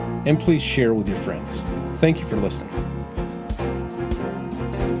podcasts, and please share with your friends. Thank you for listening.